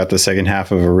strong. I got the second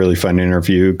half of a really fun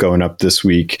interview going up this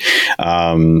week.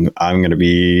 I'm going to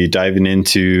be diving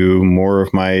into more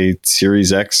of my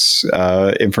Series X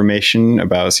information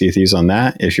about Sea of Thieves on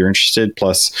that, if you're interested.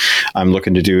 Plus, I'm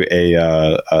looking to do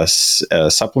a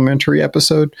supplementary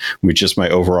episode with just my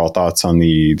overall thoughts on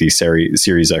the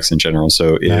Series X in general.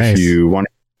 So if you want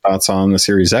thoughts on the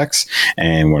Series X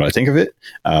and what I think of it.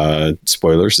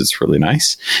 Spoilers, it's really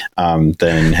nice.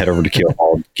 Then head over to Keel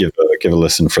Hall, give a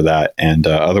listen for that. And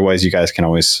otherwise, you guys can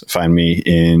always find me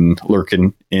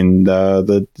lurking in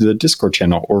the Discord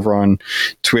channel over on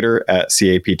Twitter at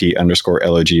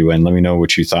CAPT_LOGUN. Let me know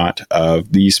what you thought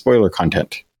of the spoiler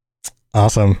content.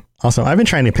 Awesome. I've been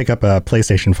trying to pick up a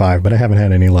PlayStation 5, but I haven't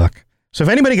had any luck. So if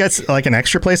anybody gets like an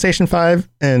extra PlayStation 5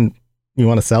 and you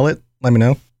want to sell it, let me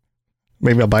know.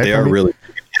 Maybe I'll buy it. They are really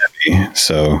heavy.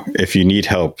 So if you need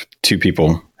help, 2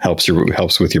 people helps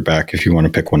with your back if you want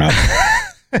to pick one up.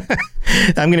 I'm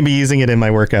going to be using it in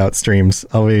my workout streams.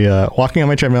 I'll be walking on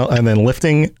my treadmill and then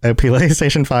lifting a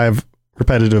PlayStation 5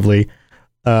 repetitively,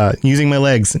 using my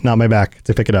legs, not my back,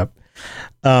 to pick it up.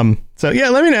 So yeah,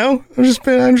 let me know.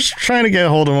 I'm just trying to get a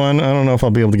hold of one. I don't know if I'll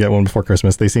be able to get one before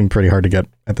Christmas. They seem pretty hard to get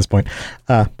at this point.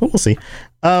 But we'll see.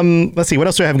 Let's see. What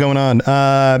else do I have going on?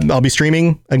 I'll be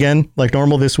streaming again like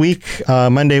normal this week.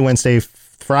 Monday, Wednesday,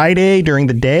 Friday during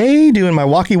the day, doing my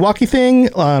walkie-walkie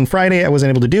thing. On Friday, I wasn't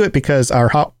able to do it because our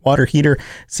hot water heater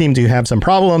seemed to have some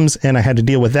problems and I had to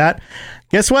deal with that.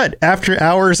 Guess what? After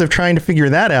hours of trying to figure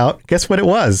that out, guess what it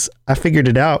was? I figured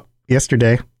it out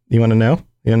yesterday. You want to know?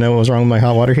 You know what was wrong with my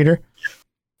hot water heater?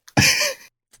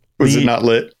 Was it not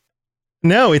lit?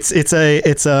 No, it's a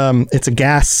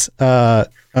gas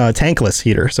tankless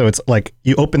heater. So it's like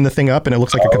you open the thing up and it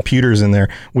looks like a computer's in there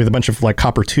with a bunch of like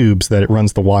copper tubes that it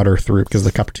runs the water through because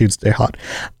the copper tubes stay hot.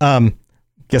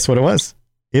 Guess what it was?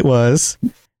 It was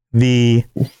the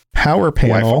power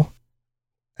panel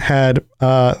had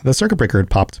the circuit breaker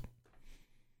had popped.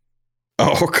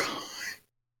 Oh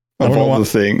God! Of all the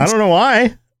things, I don't know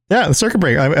why. Yeah, the circuit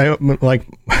breaker. I like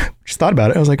just thought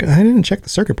about it. I was like, I didn't check the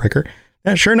circuit breaker.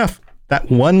 Yeah, sure enough,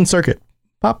 that one circuit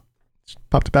popped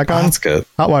it back on. That's good.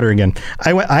 Hot water again.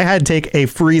 I had to take a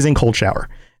freezing cold shower.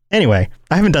 Anyway,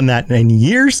 I haven't done that in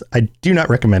years. I do not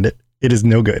recommend it. It is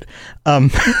no good.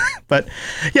 But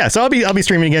yeah, so I'll be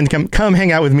streaming again. Come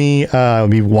hang out with me. I'll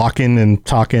be walking and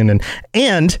talking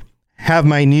and have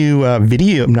my new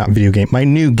my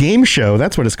new game show.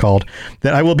 That's what it's called,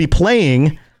 that I will be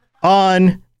playing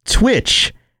on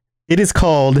Twitch. It is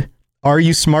called Are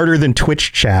You Smarter Than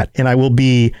Twitch Chat? And I will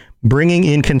be bringing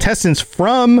in contestants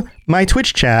from my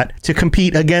Twitch chat to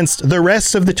compete against the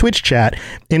rest of the Twitch chat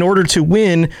in order to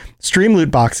win stream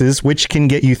loot boxes, which can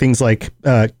get you things like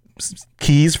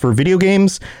keys for video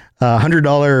games,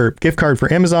 $100 gift card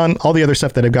for Amazon, all the other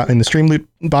stuff that I've got in the stream loot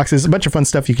boxes, a bunch of fun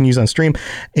stuff you can use on stream.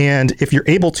 And if you're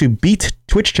able to beat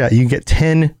Twitch chat, you can get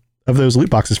 10 of those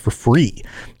loot boxes for free.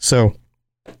 So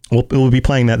we'll be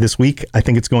playing that this week. I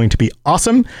think it's going to be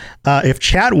awesome. If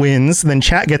chat wins, then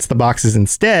chat gets the boxes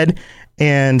instead.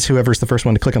 And whoever's the first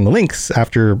one to click on the links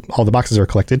after all the boxes are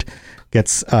collected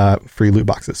gets free loot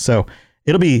boxes. So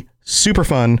it'll be super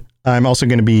fun. I'm also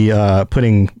going to be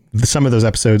putting some of those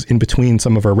episodes in between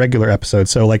some of our regular episodes.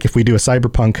 So like if we do a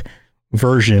Cyberpunk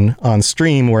version on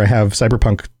stream where I have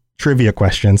Cyberpunk trivia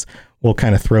questions, we'll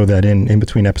kind of throw that in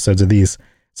between episodes of these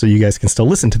so you guys can still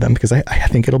listen to them, because I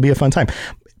think it'll be a fun time.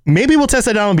 Maybe we'll test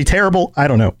it out and be terrible. I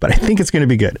don't know, but I think it's going to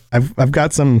be good. I've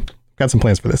got some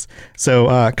plans for this.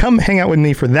 So come hang out with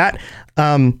me for that.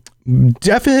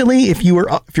 Definitely, if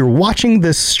you're watching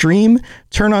this stream,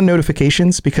 turn on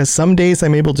notifications, because some days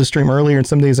I'm able to stream earlier and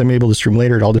some days I'm able to stream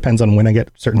later. It all depends on when I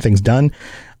get certain things done.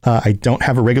 I don't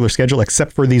have a regular schedule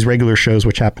except for these regular shows,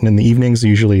 which happen in the evenings,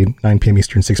 usually 9 p.m.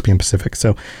 Eastern, 6 p.m. Pacific.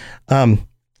 So,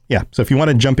 yeah. So if you want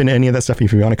to jump into any of that stuff,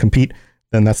 if you want to compete,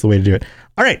 then that's the way to do it.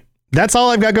 All right. That's all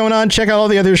I've got going on. Check out all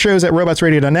the other shows at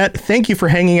robotsradio.net. Thank you for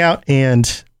hanging out.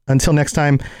 And until next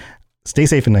time, stay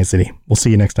safe in Night City. We'll see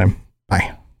you next time.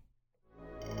 Bye.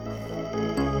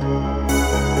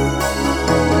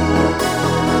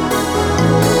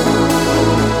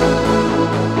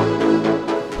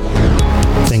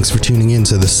 Thanks for tuning in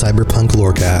to the Cyberpunk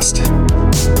Lorecast.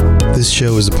 This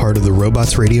show is a part of the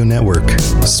Robots Radio Network,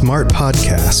 smart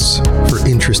podcasts for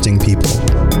interesting people.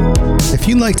 If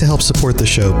you'd like to help support the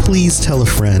show, please tell a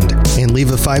friend and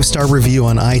leave a 5-star review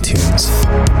on iTunes.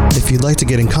 If you'd like to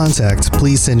get in contact,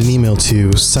 please send an email to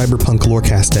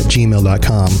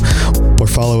cyberpunklorecast@gmail.com or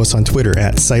follow us on Twitter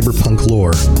at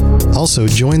cyberpunklore. Also,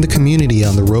 join the community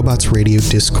on the Robots Radio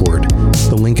Discord.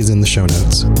 The link is in the show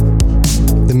notes.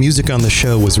 The music on the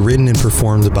show was written and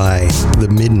performed by The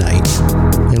Midnight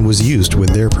and was used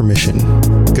with their permission.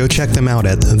 Go check them out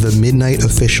at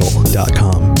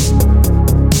themidnightofficial.com.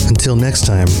 Until next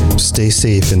time, stay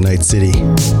safe in Night City.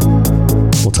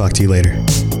 We'll talk to you later.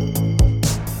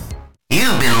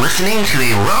 You've been listening to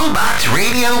a Robots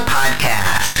Radio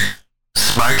podcast.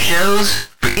 Smart shows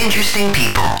for interesting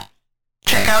people.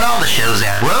 Check out all the shows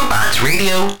at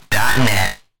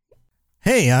robotsradio.net.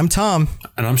 Hey, I'm Tom.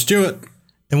 And I'm Stuart.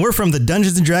 And we're from the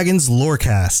Dungeons & Dragons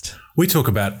Lorecast. We talk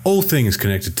about all things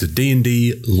connected to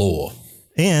D&D lore.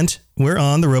 And we're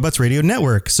on the Robots Radio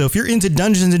Network. So if you're into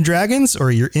Dungeons & Dragons or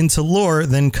you're into lore,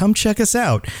 then come check us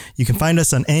out. You can find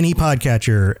us on any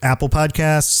podcatcher, Apple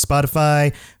Podcasts,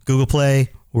 Spotify, Google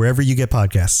Play, wherever you get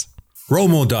podcasts. Roll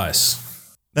more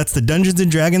dice. That's the Dungeons &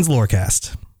 Dragons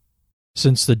Lorecast.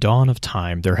 Since the dawn of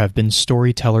time, there have been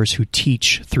storytellers who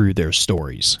teach through their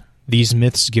stories. These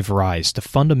myths give rise to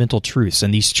fundamental truths,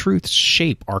 and these truths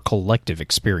shape our collective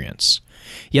experience.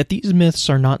 Yet these myths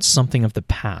are not something of the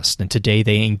past, and today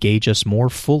they engage us more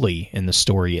fully in the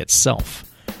story itself.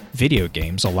 Video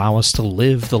games allow us to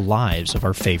live the lives of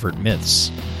our favorite myths.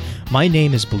 My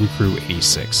name is Blue Crew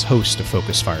 86, host of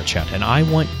Focus Fire Chat, and I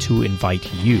want to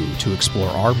invite you to explore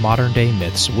our modern-day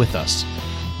myths with us.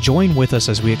 Join with us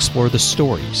as we explore the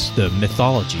stories, the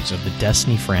mythologies of the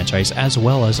Destiny franchise, as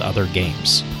well as other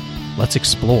games. Let's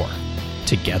explore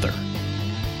together.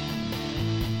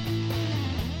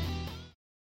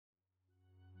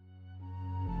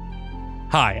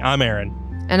 Hi, I'm Aaron.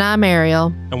 And I'm Ariel.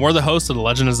 And we're the hosts of the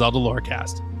Legend of Zelda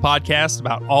Lorecast, a podcast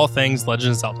about all things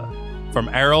Legend of Zelda, from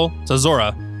Errol to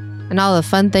Zora. And all the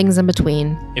fun things in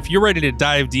between. If you're ready to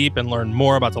dive deep and learn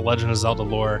more about the Legend of Zelda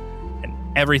lore and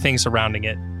everything surrounding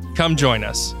it, come join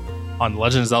us on the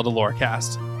Legend of Zelda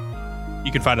Lorecast.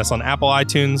 You can find us on Apple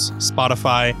iTunes,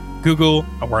 Spotify, Google,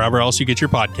 or wherever else you get your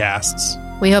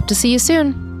podcasts. We hope to see you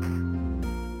soon.